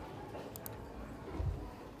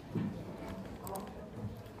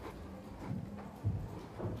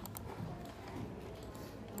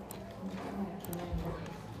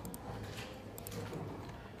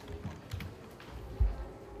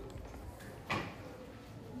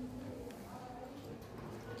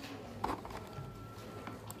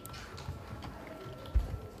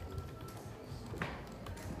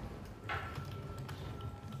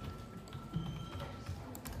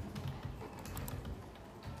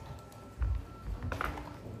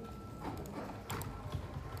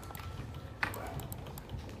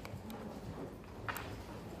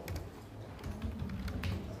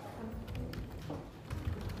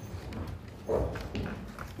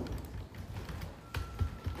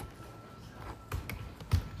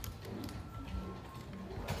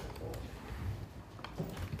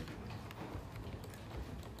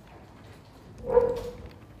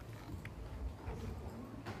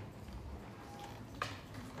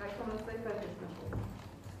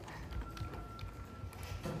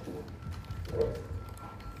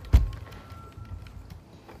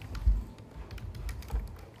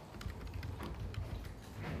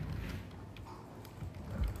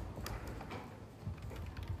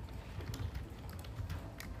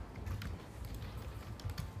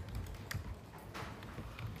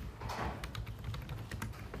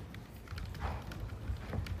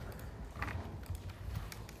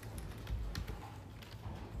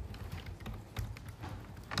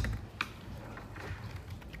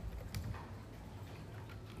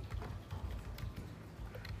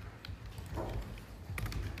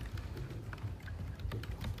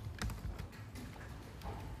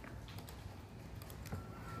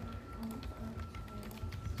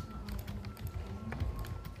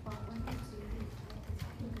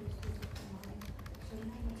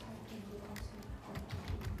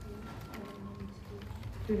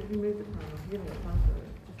 So if you move the time, you haven't got time for it,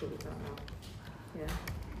 just sort this out now. Yeah.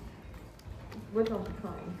 We're on for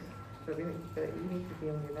trying, but you need to be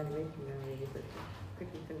on the evaluation now, really, but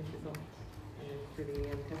quickly finish this off and then do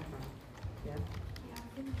the test plan. Yeah? Yeah, I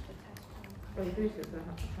finished the test plan. Well, you finished it, so how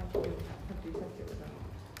do you test it with that?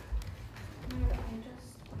 No, I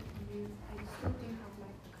just use, I still do have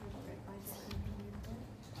like the kind of advice I can use it.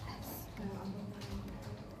 So I'm not going to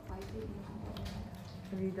do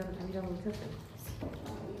Have you done all the testing?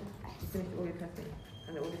 You finished all your testing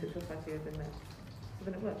and all the success criteria have been met. So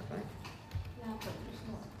then it works, right? Yeah, but just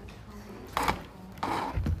not the time.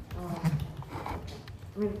 Oh.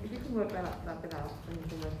 I mean, if you can work that bit out, then you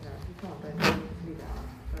can work it out. If you can't, then just leave it out.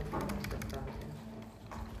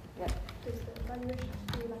 Yeah. Does the evaluation have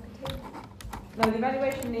to be like a table? No, the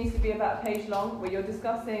evaluation needs to be about a page long, where you're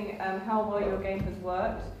discussing how well your game has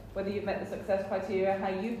worked, whether you've met the success criteria, how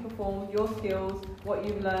you've performed, your skills, what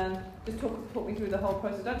you've learned. Just talk me through the whole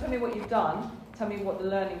process. Don't tell me what you've done, tell me what the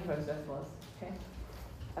learning process was, okay?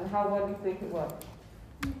 And how well you think it worked.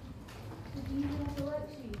 Do you have a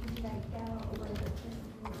worksheet? Can you like get out a Word document?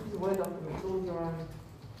 It's a Word document, it's all your own thing.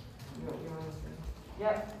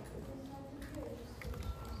 Yep.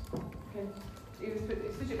 Okay. Either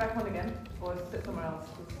switch it back on again, or sit somewhere else.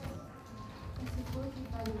 It's a work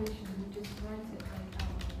evaluation, you just write it like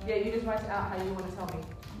out. Yeah, you just write it out how you want to tell me.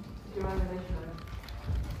 Your own relation of it.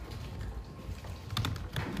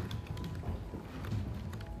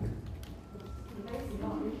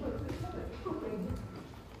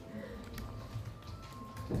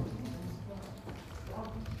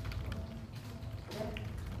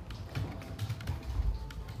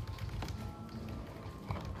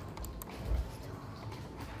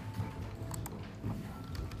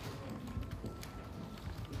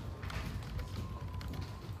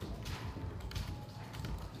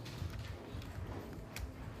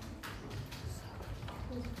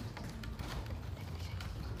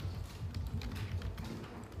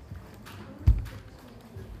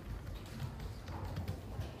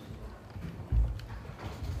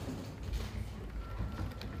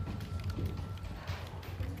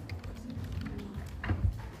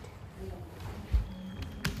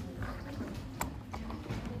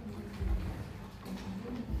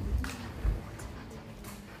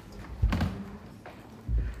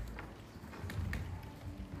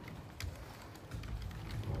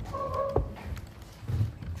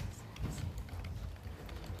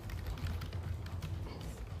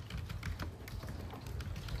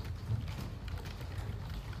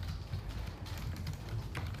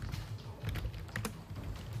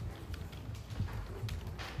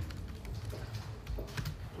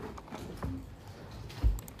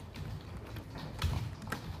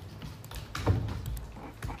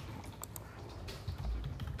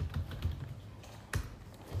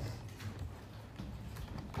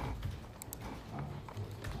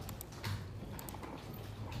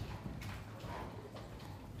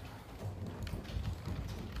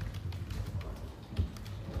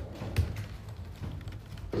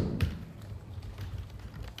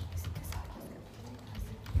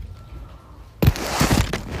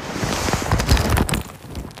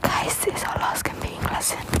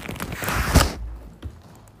 cousin.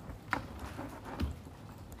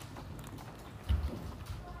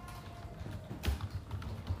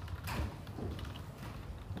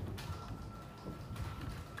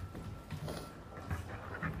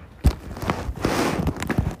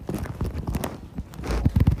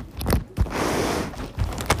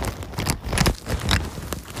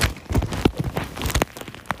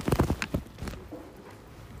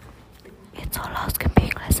 It's our last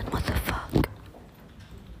computing lesson, what the fuck?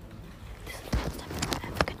 This is the last time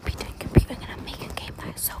I'm ever gonna be doing computing and I'm making a game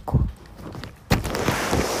that is so cool.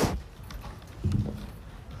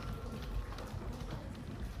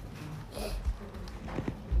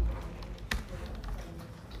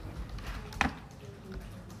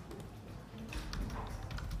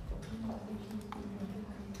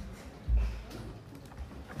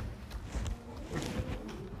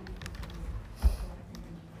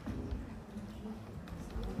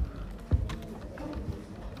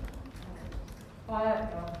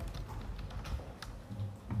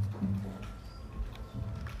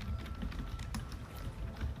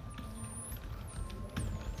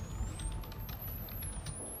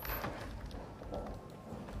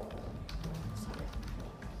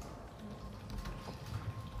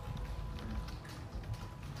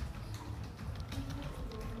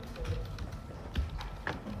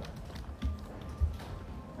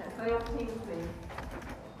 So your team, please.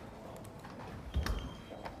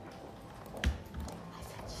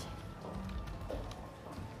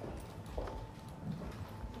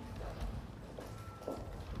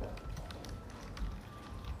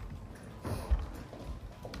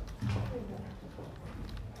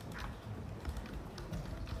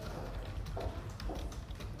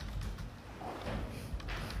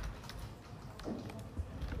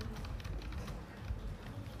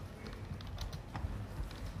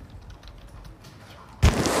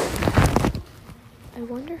 I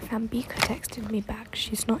wonder if Ambika texted me back.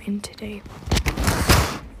 She's not in today.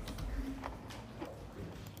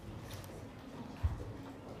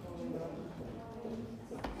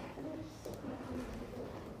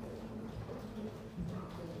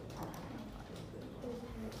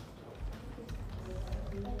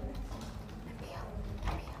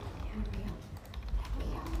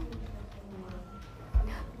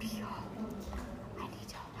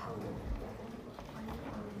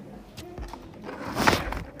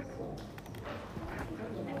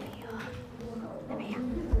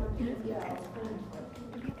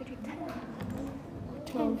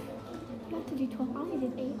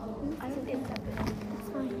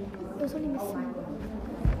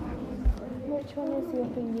 Which one is your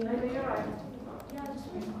finger?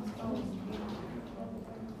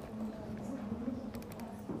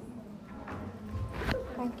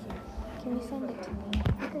 Thank you. Can you send it to me?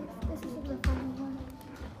 This isn't the final one.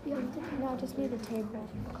 You have to No, I just need the table.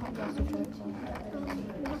 I can't just do it. you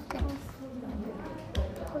have to ask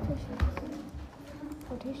quotations.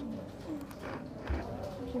 Quotation.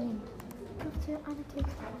 What do you mean? You have to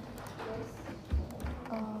annotate.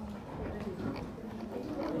 Oh.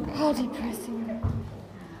 How depressing.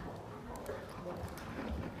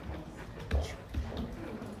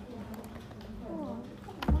 Oh.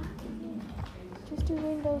 Just do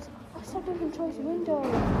Windows. I still didn't choose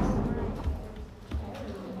Windows.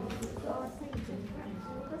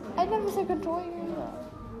 I never said control either.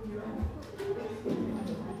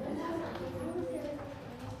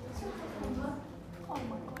 Oh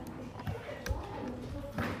my god.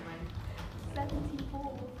 74.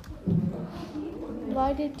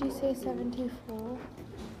 Why did you say 74?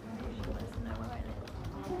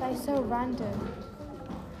 That is so random.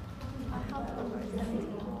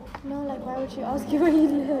 No, like why would you ask you where you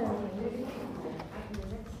live?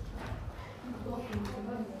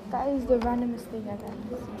 That is the randomest thing I've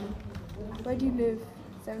ever seen. Where do you live?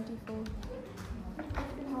 74.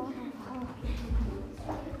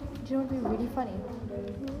 Do you know what would be really funny?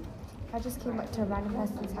 I just came up to a random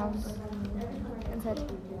person's house and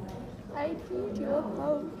said, I need your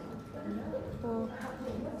help. Or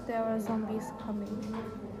there are zombies coming.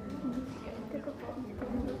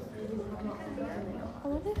 I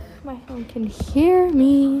wonder if my phone can hear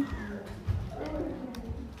me.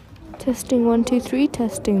 Testing 1 2 3.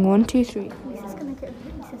 Testing 1 2 3. This is gonna get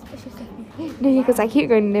really suspicious of me. No, because I keep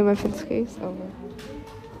going near my phone's case. Oh.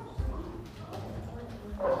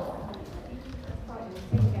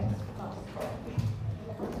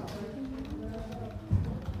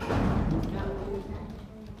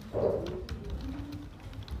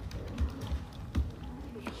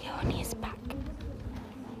 Leonie is back.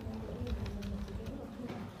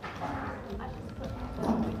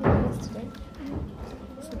 Yesterday,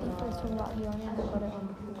 so the first one about Leonie and I got it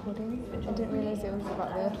on recording. I didn't realize it videos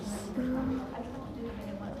about this.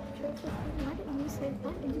 Why didn't you say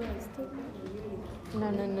that? Did you just take that? No,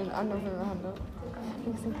 I'm not going to hand up.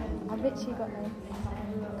 Listen, I bet she got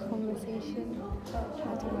like conversation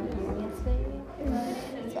how to work yesterday.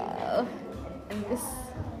 So, and this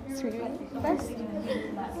streaming best.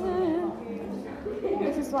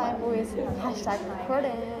 This is why I'm always hashtag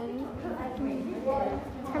recording.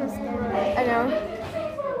 Kind of scary. I know.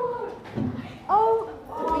 Oh,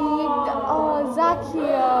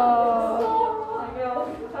 Zakia.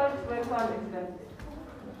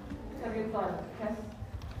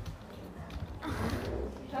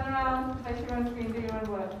 Turn around, face your own screen, do your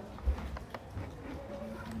own work.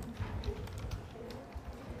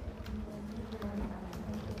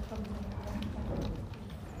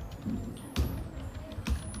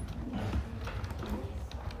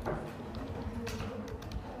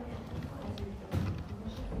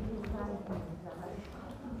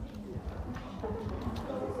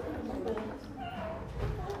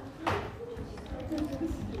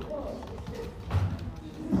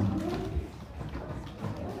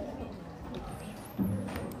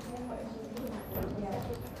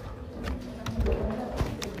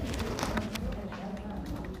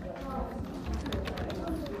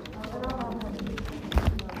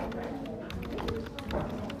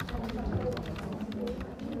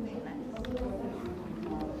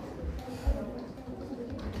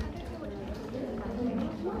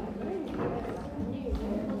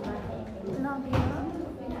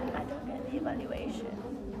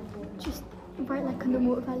 Just write like a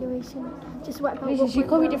normal evaluation. Just write about Listen, she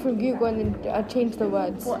copied it from Google and then changed the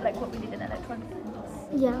words. What, like what we did in electronics?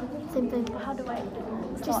 Yeah, same thing. How do I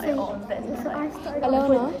Just start say, it on this? so I started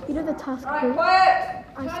Alona? off with, you know the task Right, group? quiet!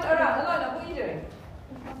 I Turn started- around, Alona, what are you doing?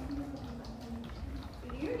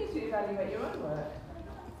 You need to evaluate your own work.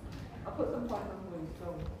 I'll put some points on for you,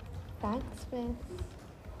 so. Thanks, Miss.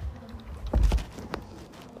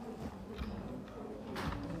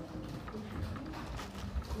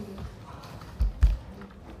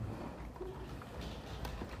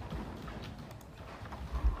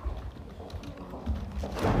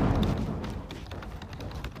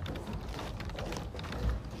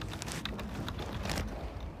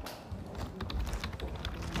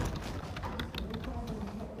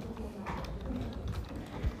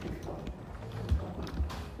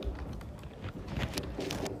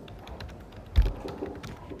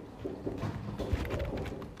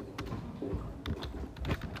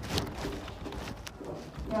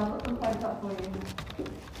 Yeah, I'll put some points up for you.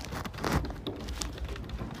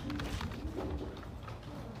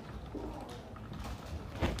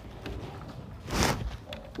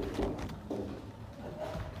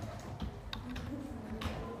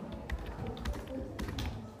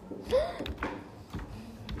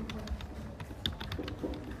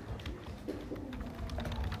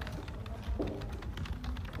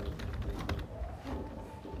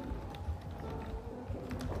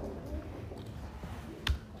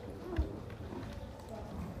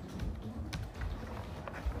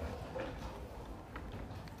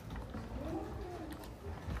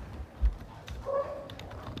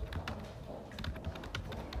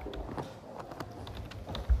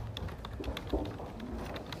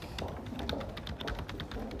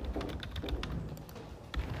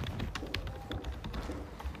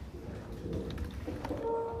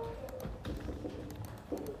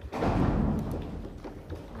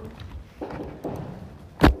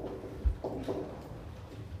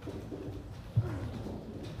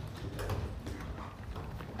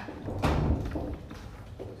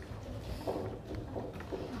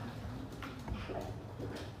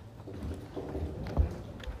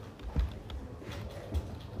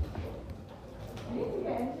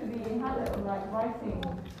 Like writing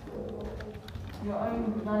your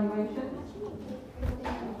own evaluation.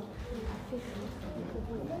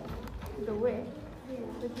 The way.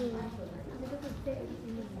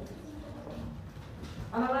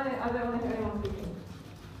 And I don't want to hear anyone speaking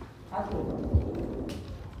at all.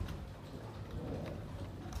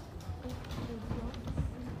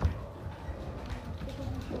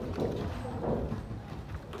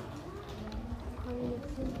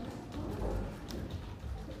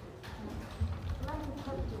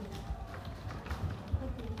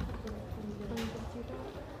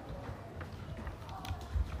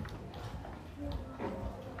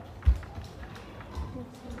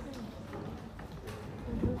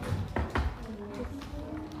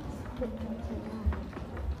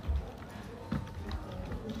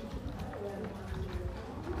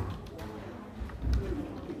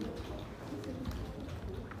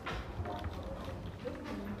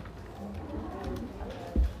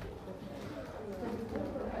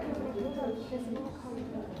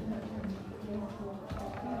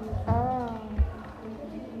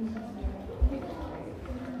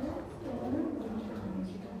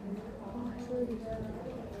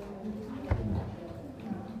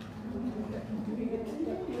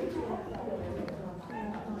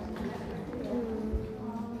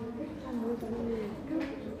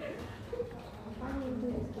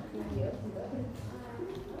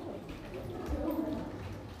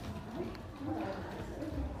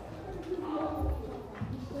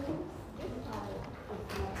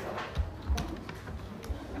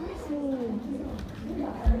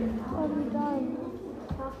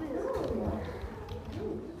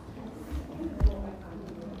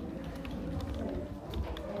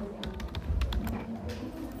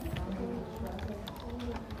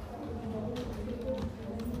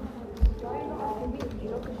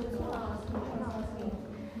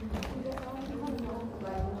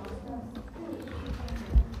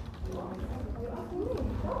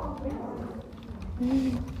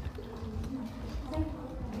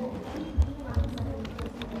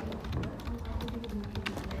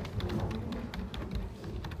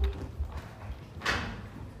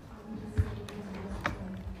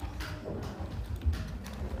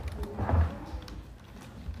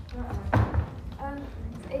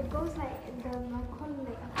 It goes like in my column,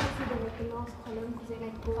 like I can't see the last column because it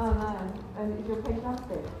like goes. Oh no, and is your page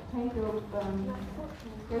landscape? Change your,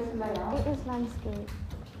 go to layout. It is landscape.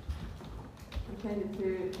 And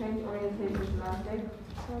change orientation to landscape.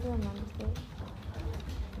 So I do landscape.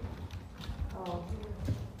 Oh.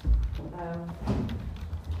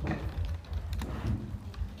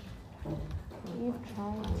 You've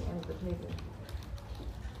tried. And the paper.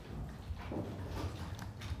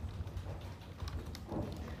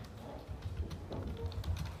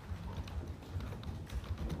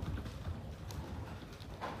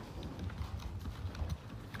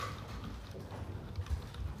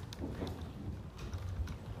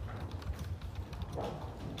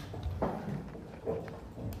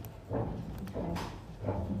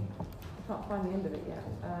 Can't find the end of it yet.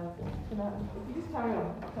 If you just carry on,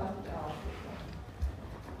 I'll turn it off.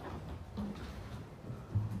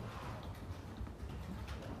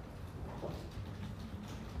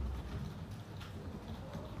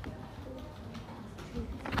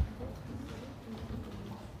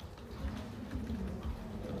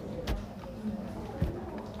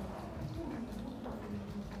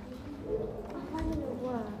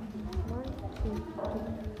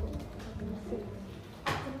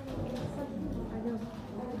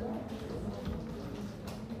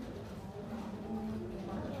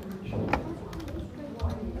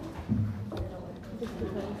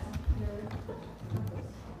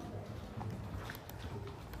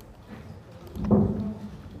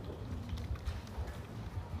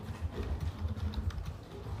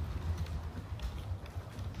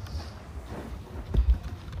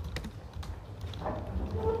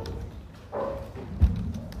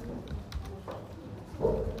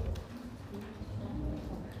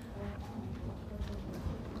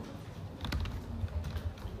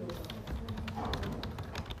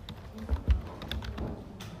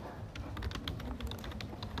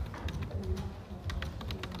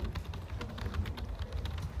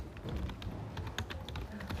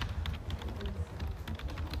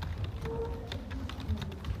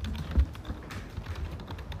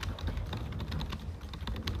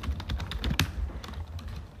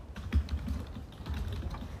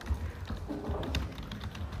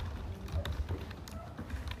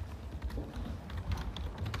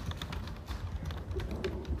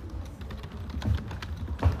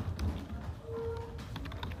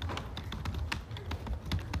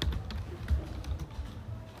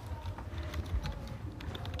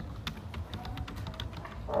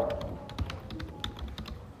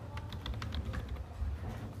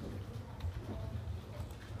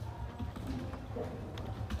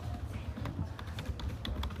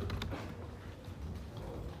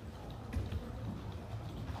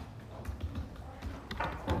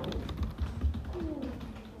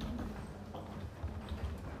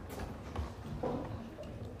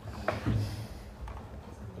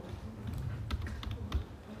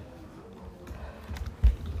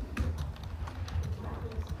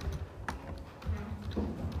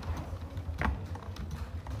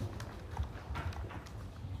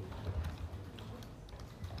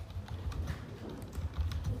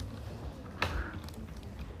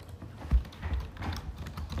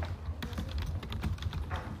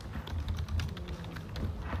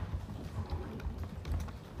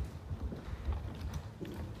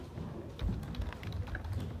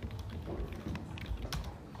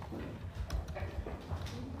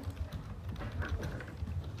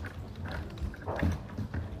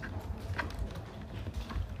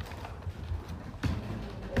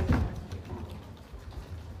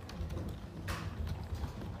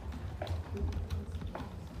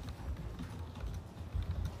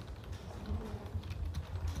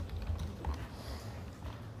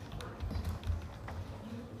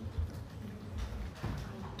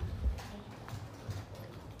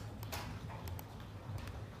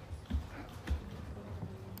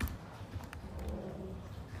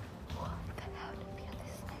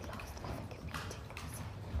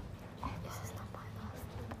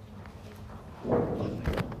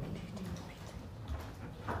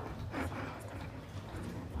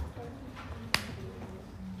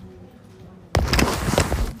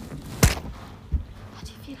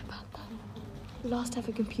 last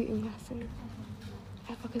ever computing lesson.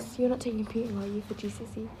 Because you're not taking computing, are you, for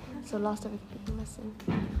GCSE? So last ever computing lesson.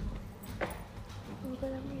 Oh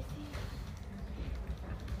god, I'm Ruthie.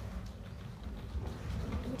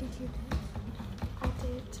 What did you do? I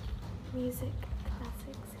did music,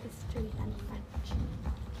 classics, history and French.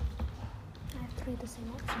 I have three of the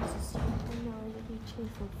same options as you. I know that you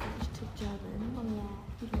choose from French to German. Oh yeah.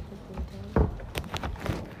 You look like boredom.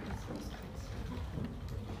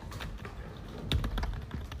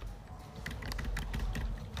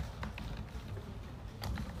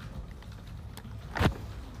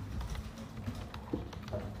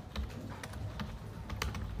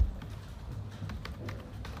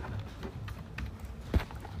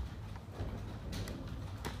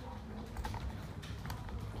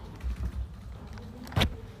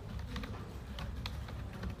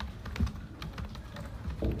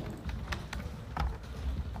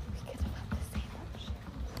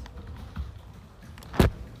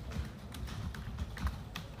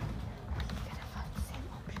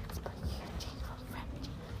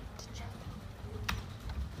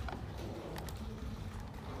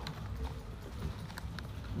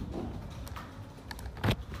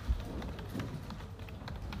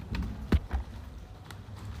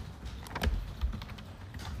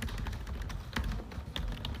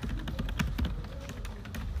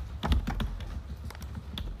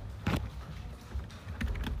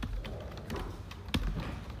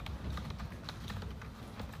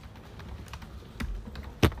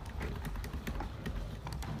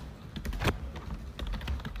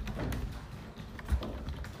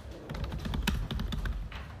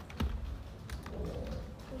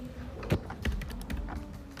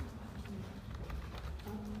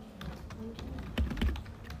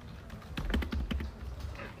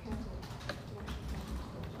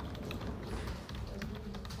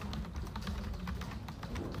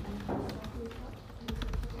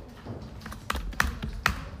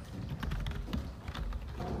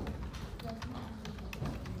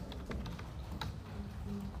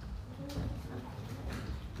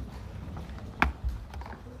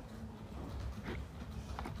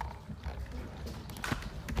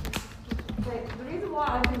 The reason why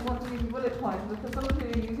I didn't want to use bullet points was because some of you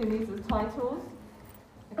are using these as titles.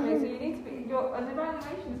 Okay, so you need to be, an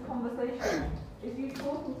evaluation is conversation. It's you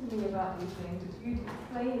talking to me about these things, it's you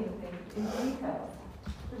explaining things in detail.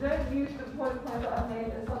 So don't use the bullet points that I've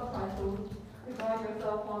made as subtitles to guide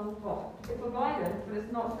yourself on, well, it's for guidance, but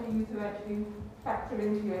it's not for you to actually factor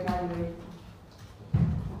into your evaluation.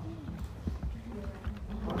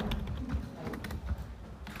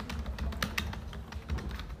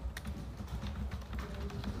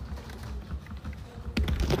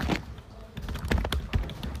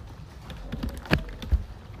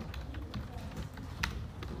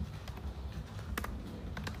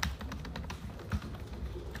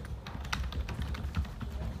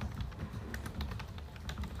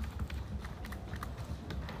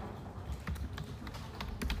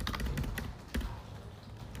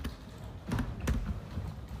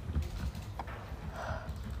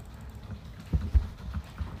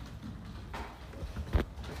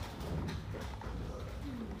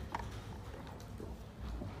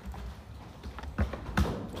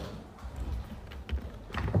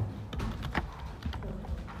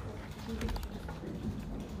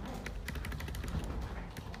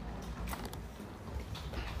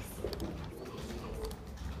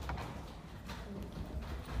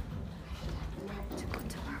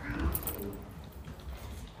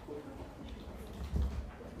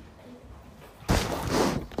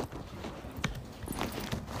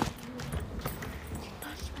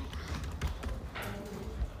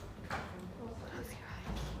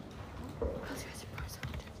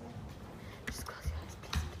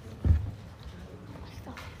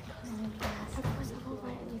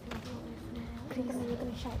 You're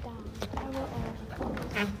gonna shut it down. I will.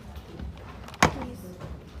 Please.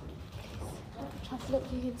 Trust, look,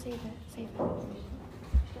 you can save it. Save it.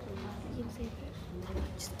 You can save it.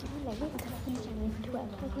 Just give me like, wait until I finish and then you can do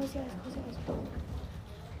it. Close your eyes, close your eyes.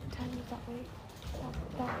 Turn it that way.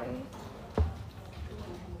 That way.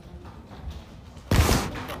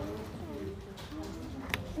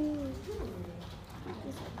 Please.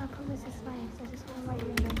 I promise it's fine. So I just want to write you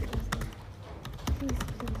in there. Please,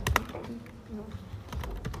 please. No.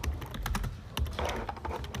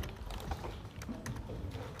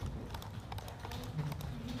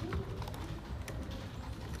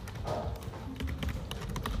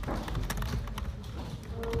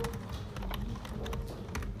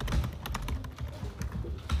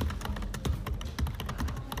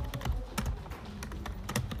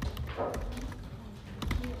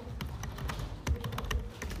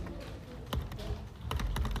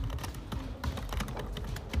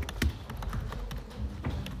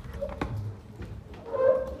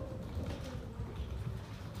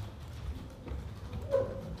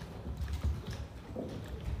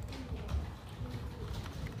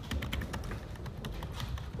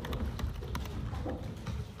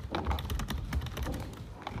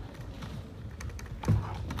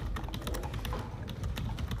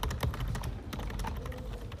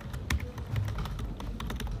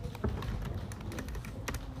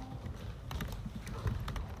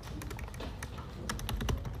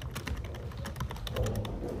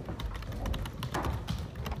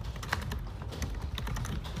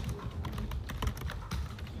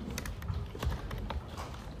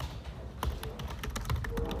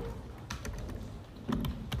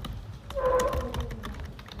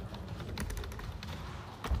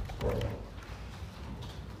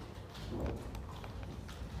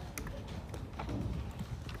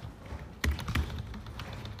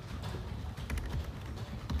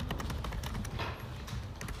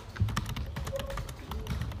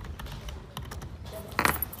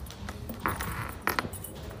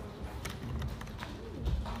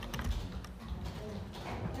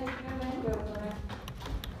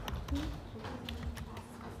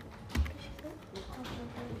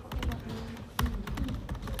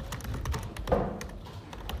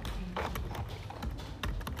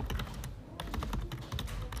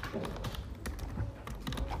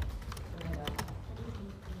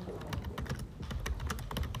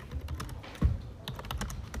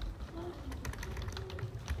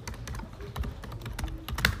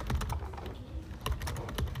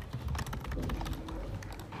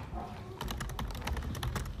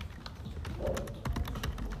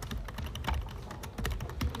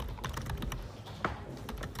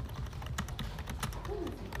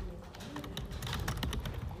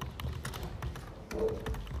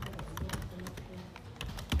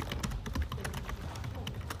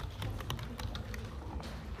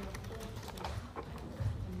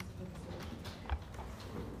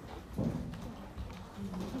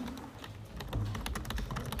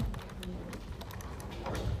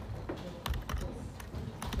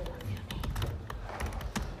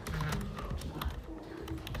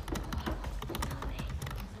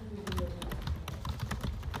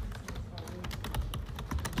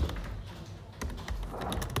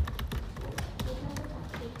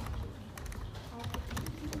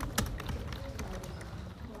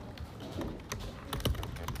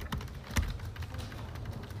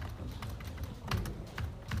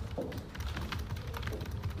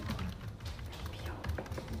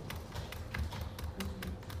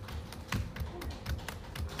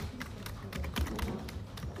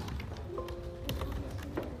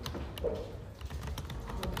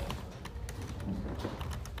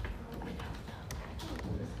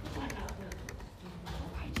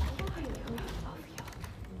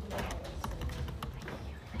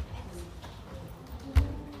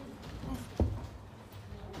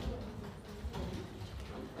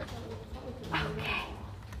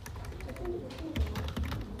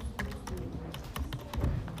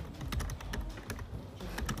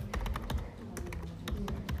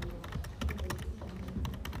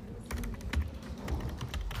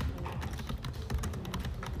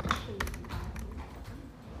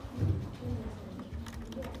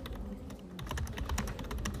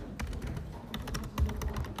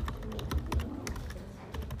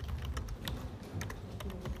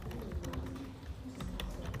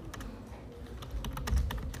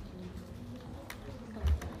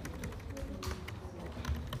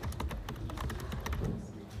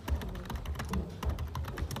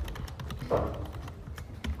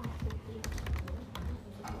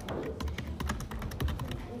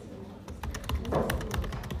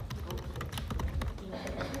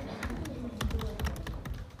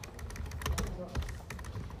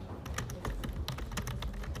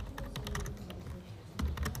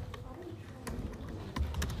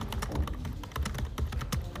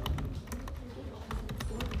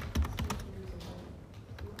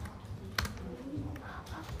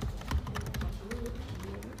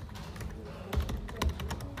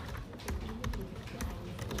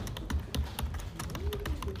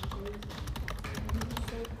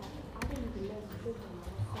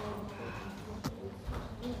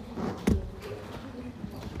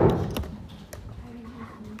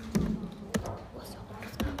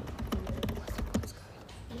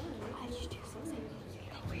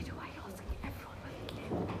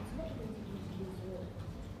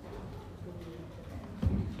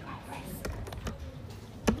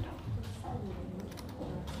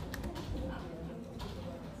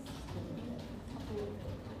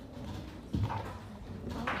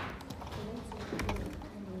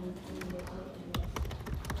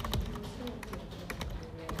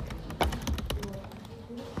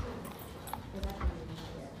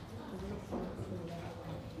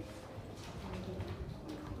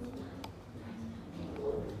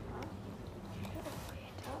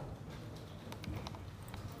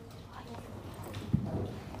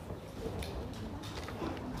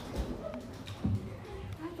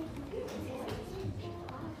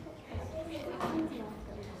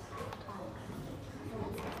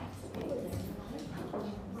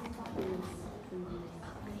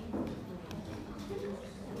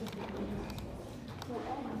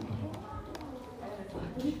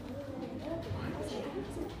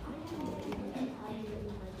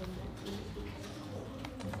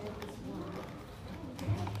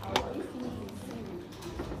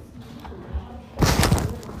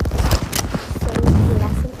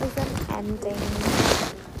 something.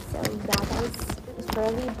 So yeah, that was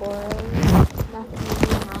fairly boring. Nothing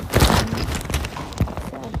really happened.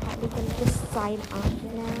 So I'm probably gonna just sign off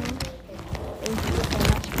now. Thank you so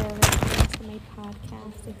much for listening to my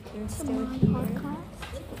podcast. If you're still here.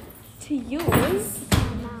 To yours?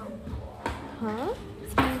 Huh?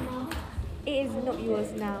 It is not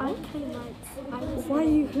yours now. I claim rights. Why are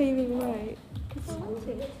you claiming right? Because I want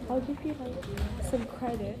to. I'll give you like some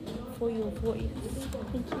credit for your voice.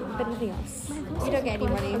 Thank you. But nothing else. My voice You don't get any is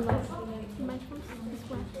money. worth a lot. My voice is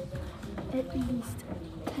worth at least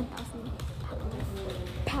 10,000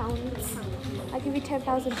 Pounds. I'll give you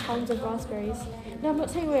 10,000 pounds of raspberries. No, I'm not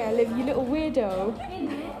saying where I live, you little weirdo.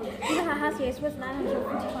 You know her house here is worth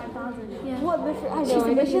 945,000. Yeah. What the I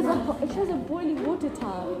know, she has a boiling water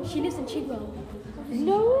tap. She lives in Chigwell.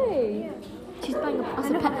 No way. She's buying a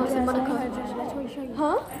pet house in Monaco.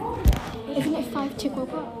 Huh? Isn't it 5 Chigwell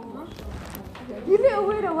Park? You little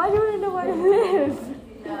weirdo, why do you want to know where I live?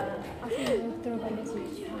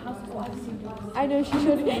 I know she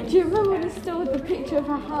should. Do you remember when you stole the picture of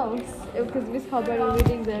her house? It was because Miss Carberry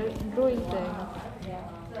reading the drawing thing.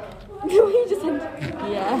 You just said,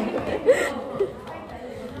 yeah.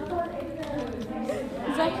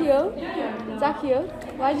 Zakio,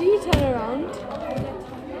 why did you turn around?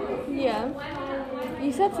 Yeah.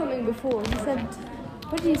 You said something before. You said,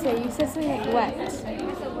 what did you say? You said something like wet.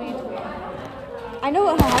 I know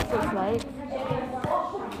what her house looks like.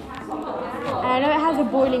 And I know it has a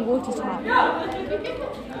boiling water tap.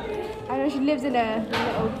 I know she lives in a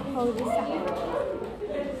little cul-de-sac.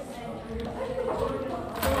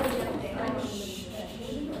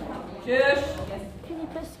 Cheers. Can you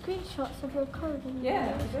put screenshots of your code in?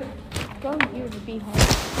 Yeah, good. Don't use a beehive.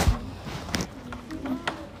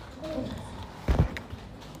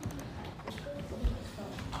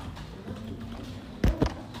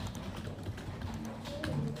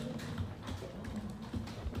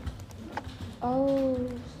 Oh,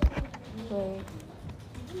 wait.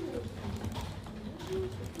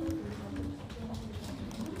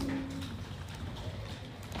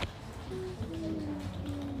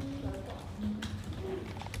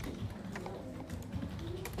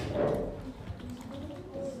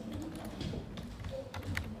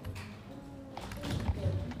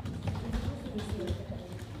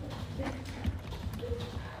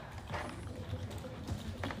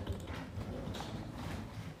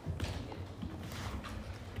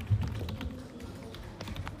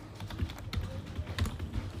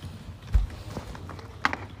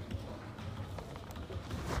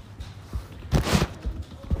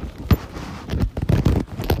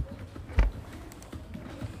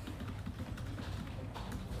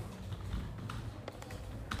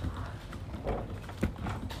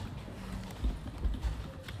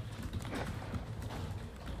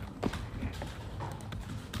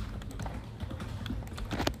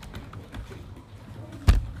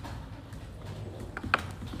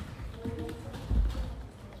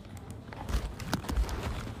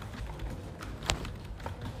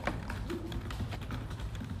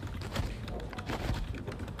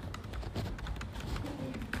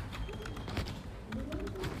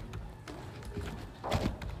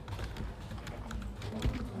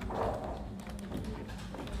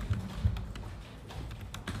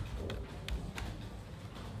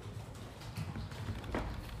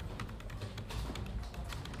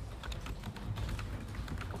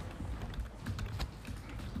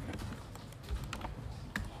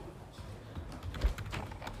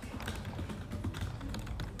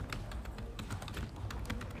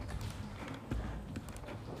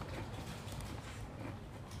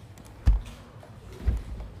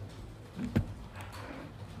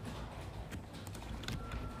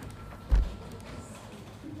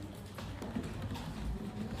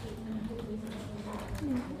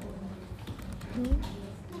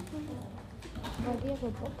 Why do you have a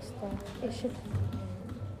box there? It should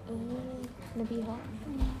gonna be hot.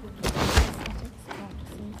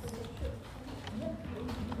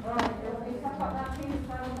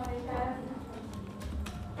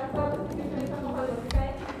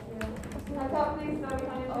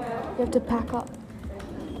 You have to pack up.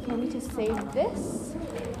 Okay, I need to save this.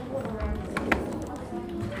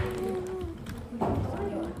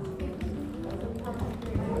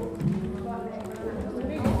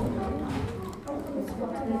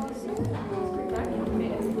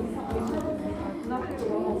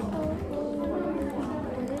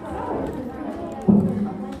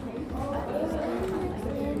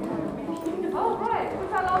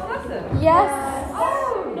 Yes.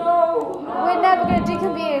 Oh, no. We're never going to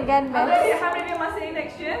deconvene again, miss. How many of you am I seeing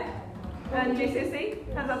next year? And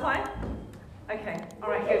GCSE? How's that fine? Okay,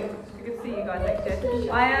 alright, good. Good to see you guys next year.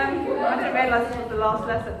 I didn't realise this was the last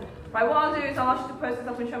lesson. Right, what I'll do is I'll ask you to post this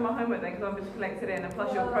up and show my homework then, because I've just collected in, and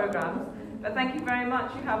plus your programmes. But thank you very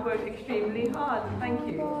much. You have worked extremely hard. Thank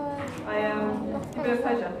you. It's been a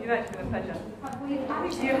pleasure. You've actually been a pleasure.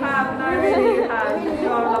 You have, no, really, you have. You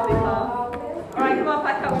are a lovely class. Alright, come on,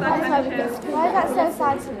 pack up that attention. Why is that so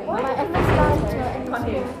sad to me? My FS manager in Can't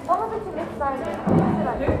hear you. What happened to Miss Simon?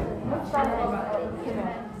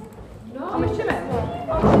 Oh, Miss Chimette?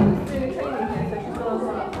 Oh, she was doing training here, so she's gone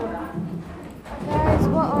on corner. Guys,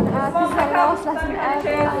 what on earth is the last lesson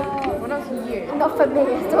ever? Well, not for you. Not for me,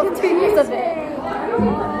 it's not 2 years of it.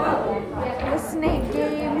 The snake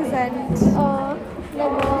games and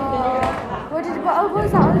what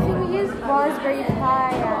was that other thing we used? Raspberry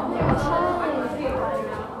Pi and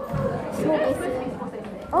small basic.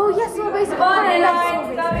 Oh yes, small basic. I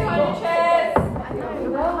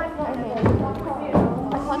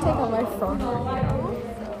can't take on my phone.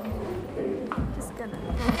 Just gonna.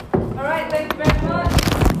 Alright, thank you very much.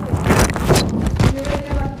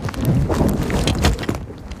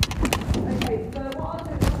 Okay, so what I'll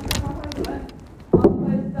do is I'll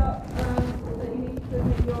post up that you need to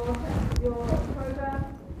submit your program,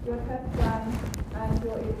 your test plan, and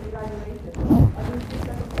your evaluation. I'll do 2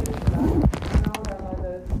 separate pages for that, and I'll download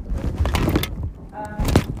those.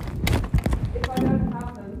 If I don't have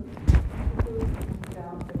them,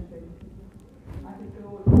 I can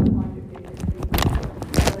still find it here.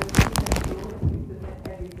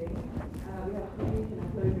 Everything, and we have communication and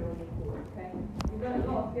closure on the course, okay? You've got a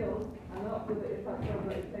lot of skills, and a lot of skills that you're transferable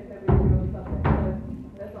that you take every year on the subject, so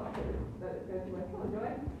let's not let it go to waste. Enjoy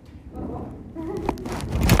it?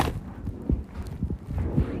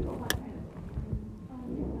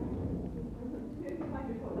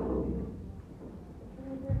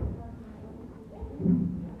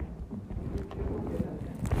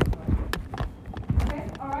 Okay,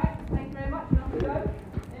 alright, thank you very much, and off we go.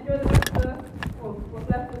 Enjoy the rest of what's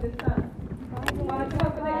left of this term. Bye. Good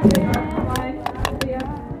luck for next year. Bye. See ya.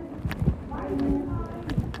 Why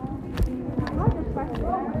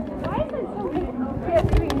is it so weird?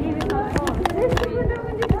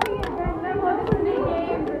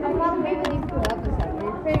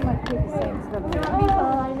 Pretty much the same stuff.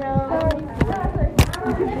 I know.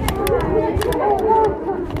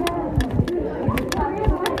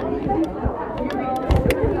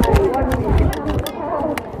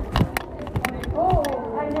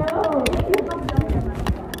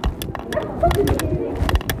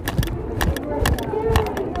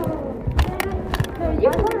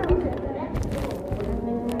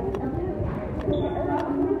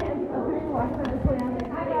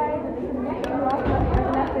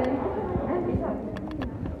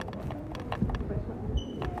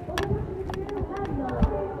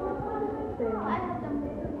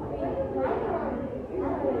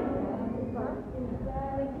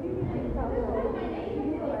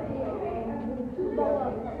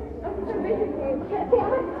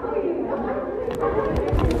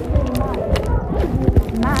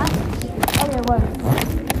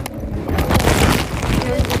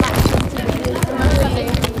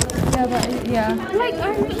 Yeah. Like, I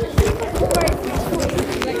mean, it's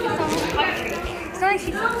not like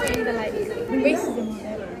she's not doing the racism on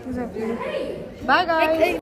it. Bye, guys.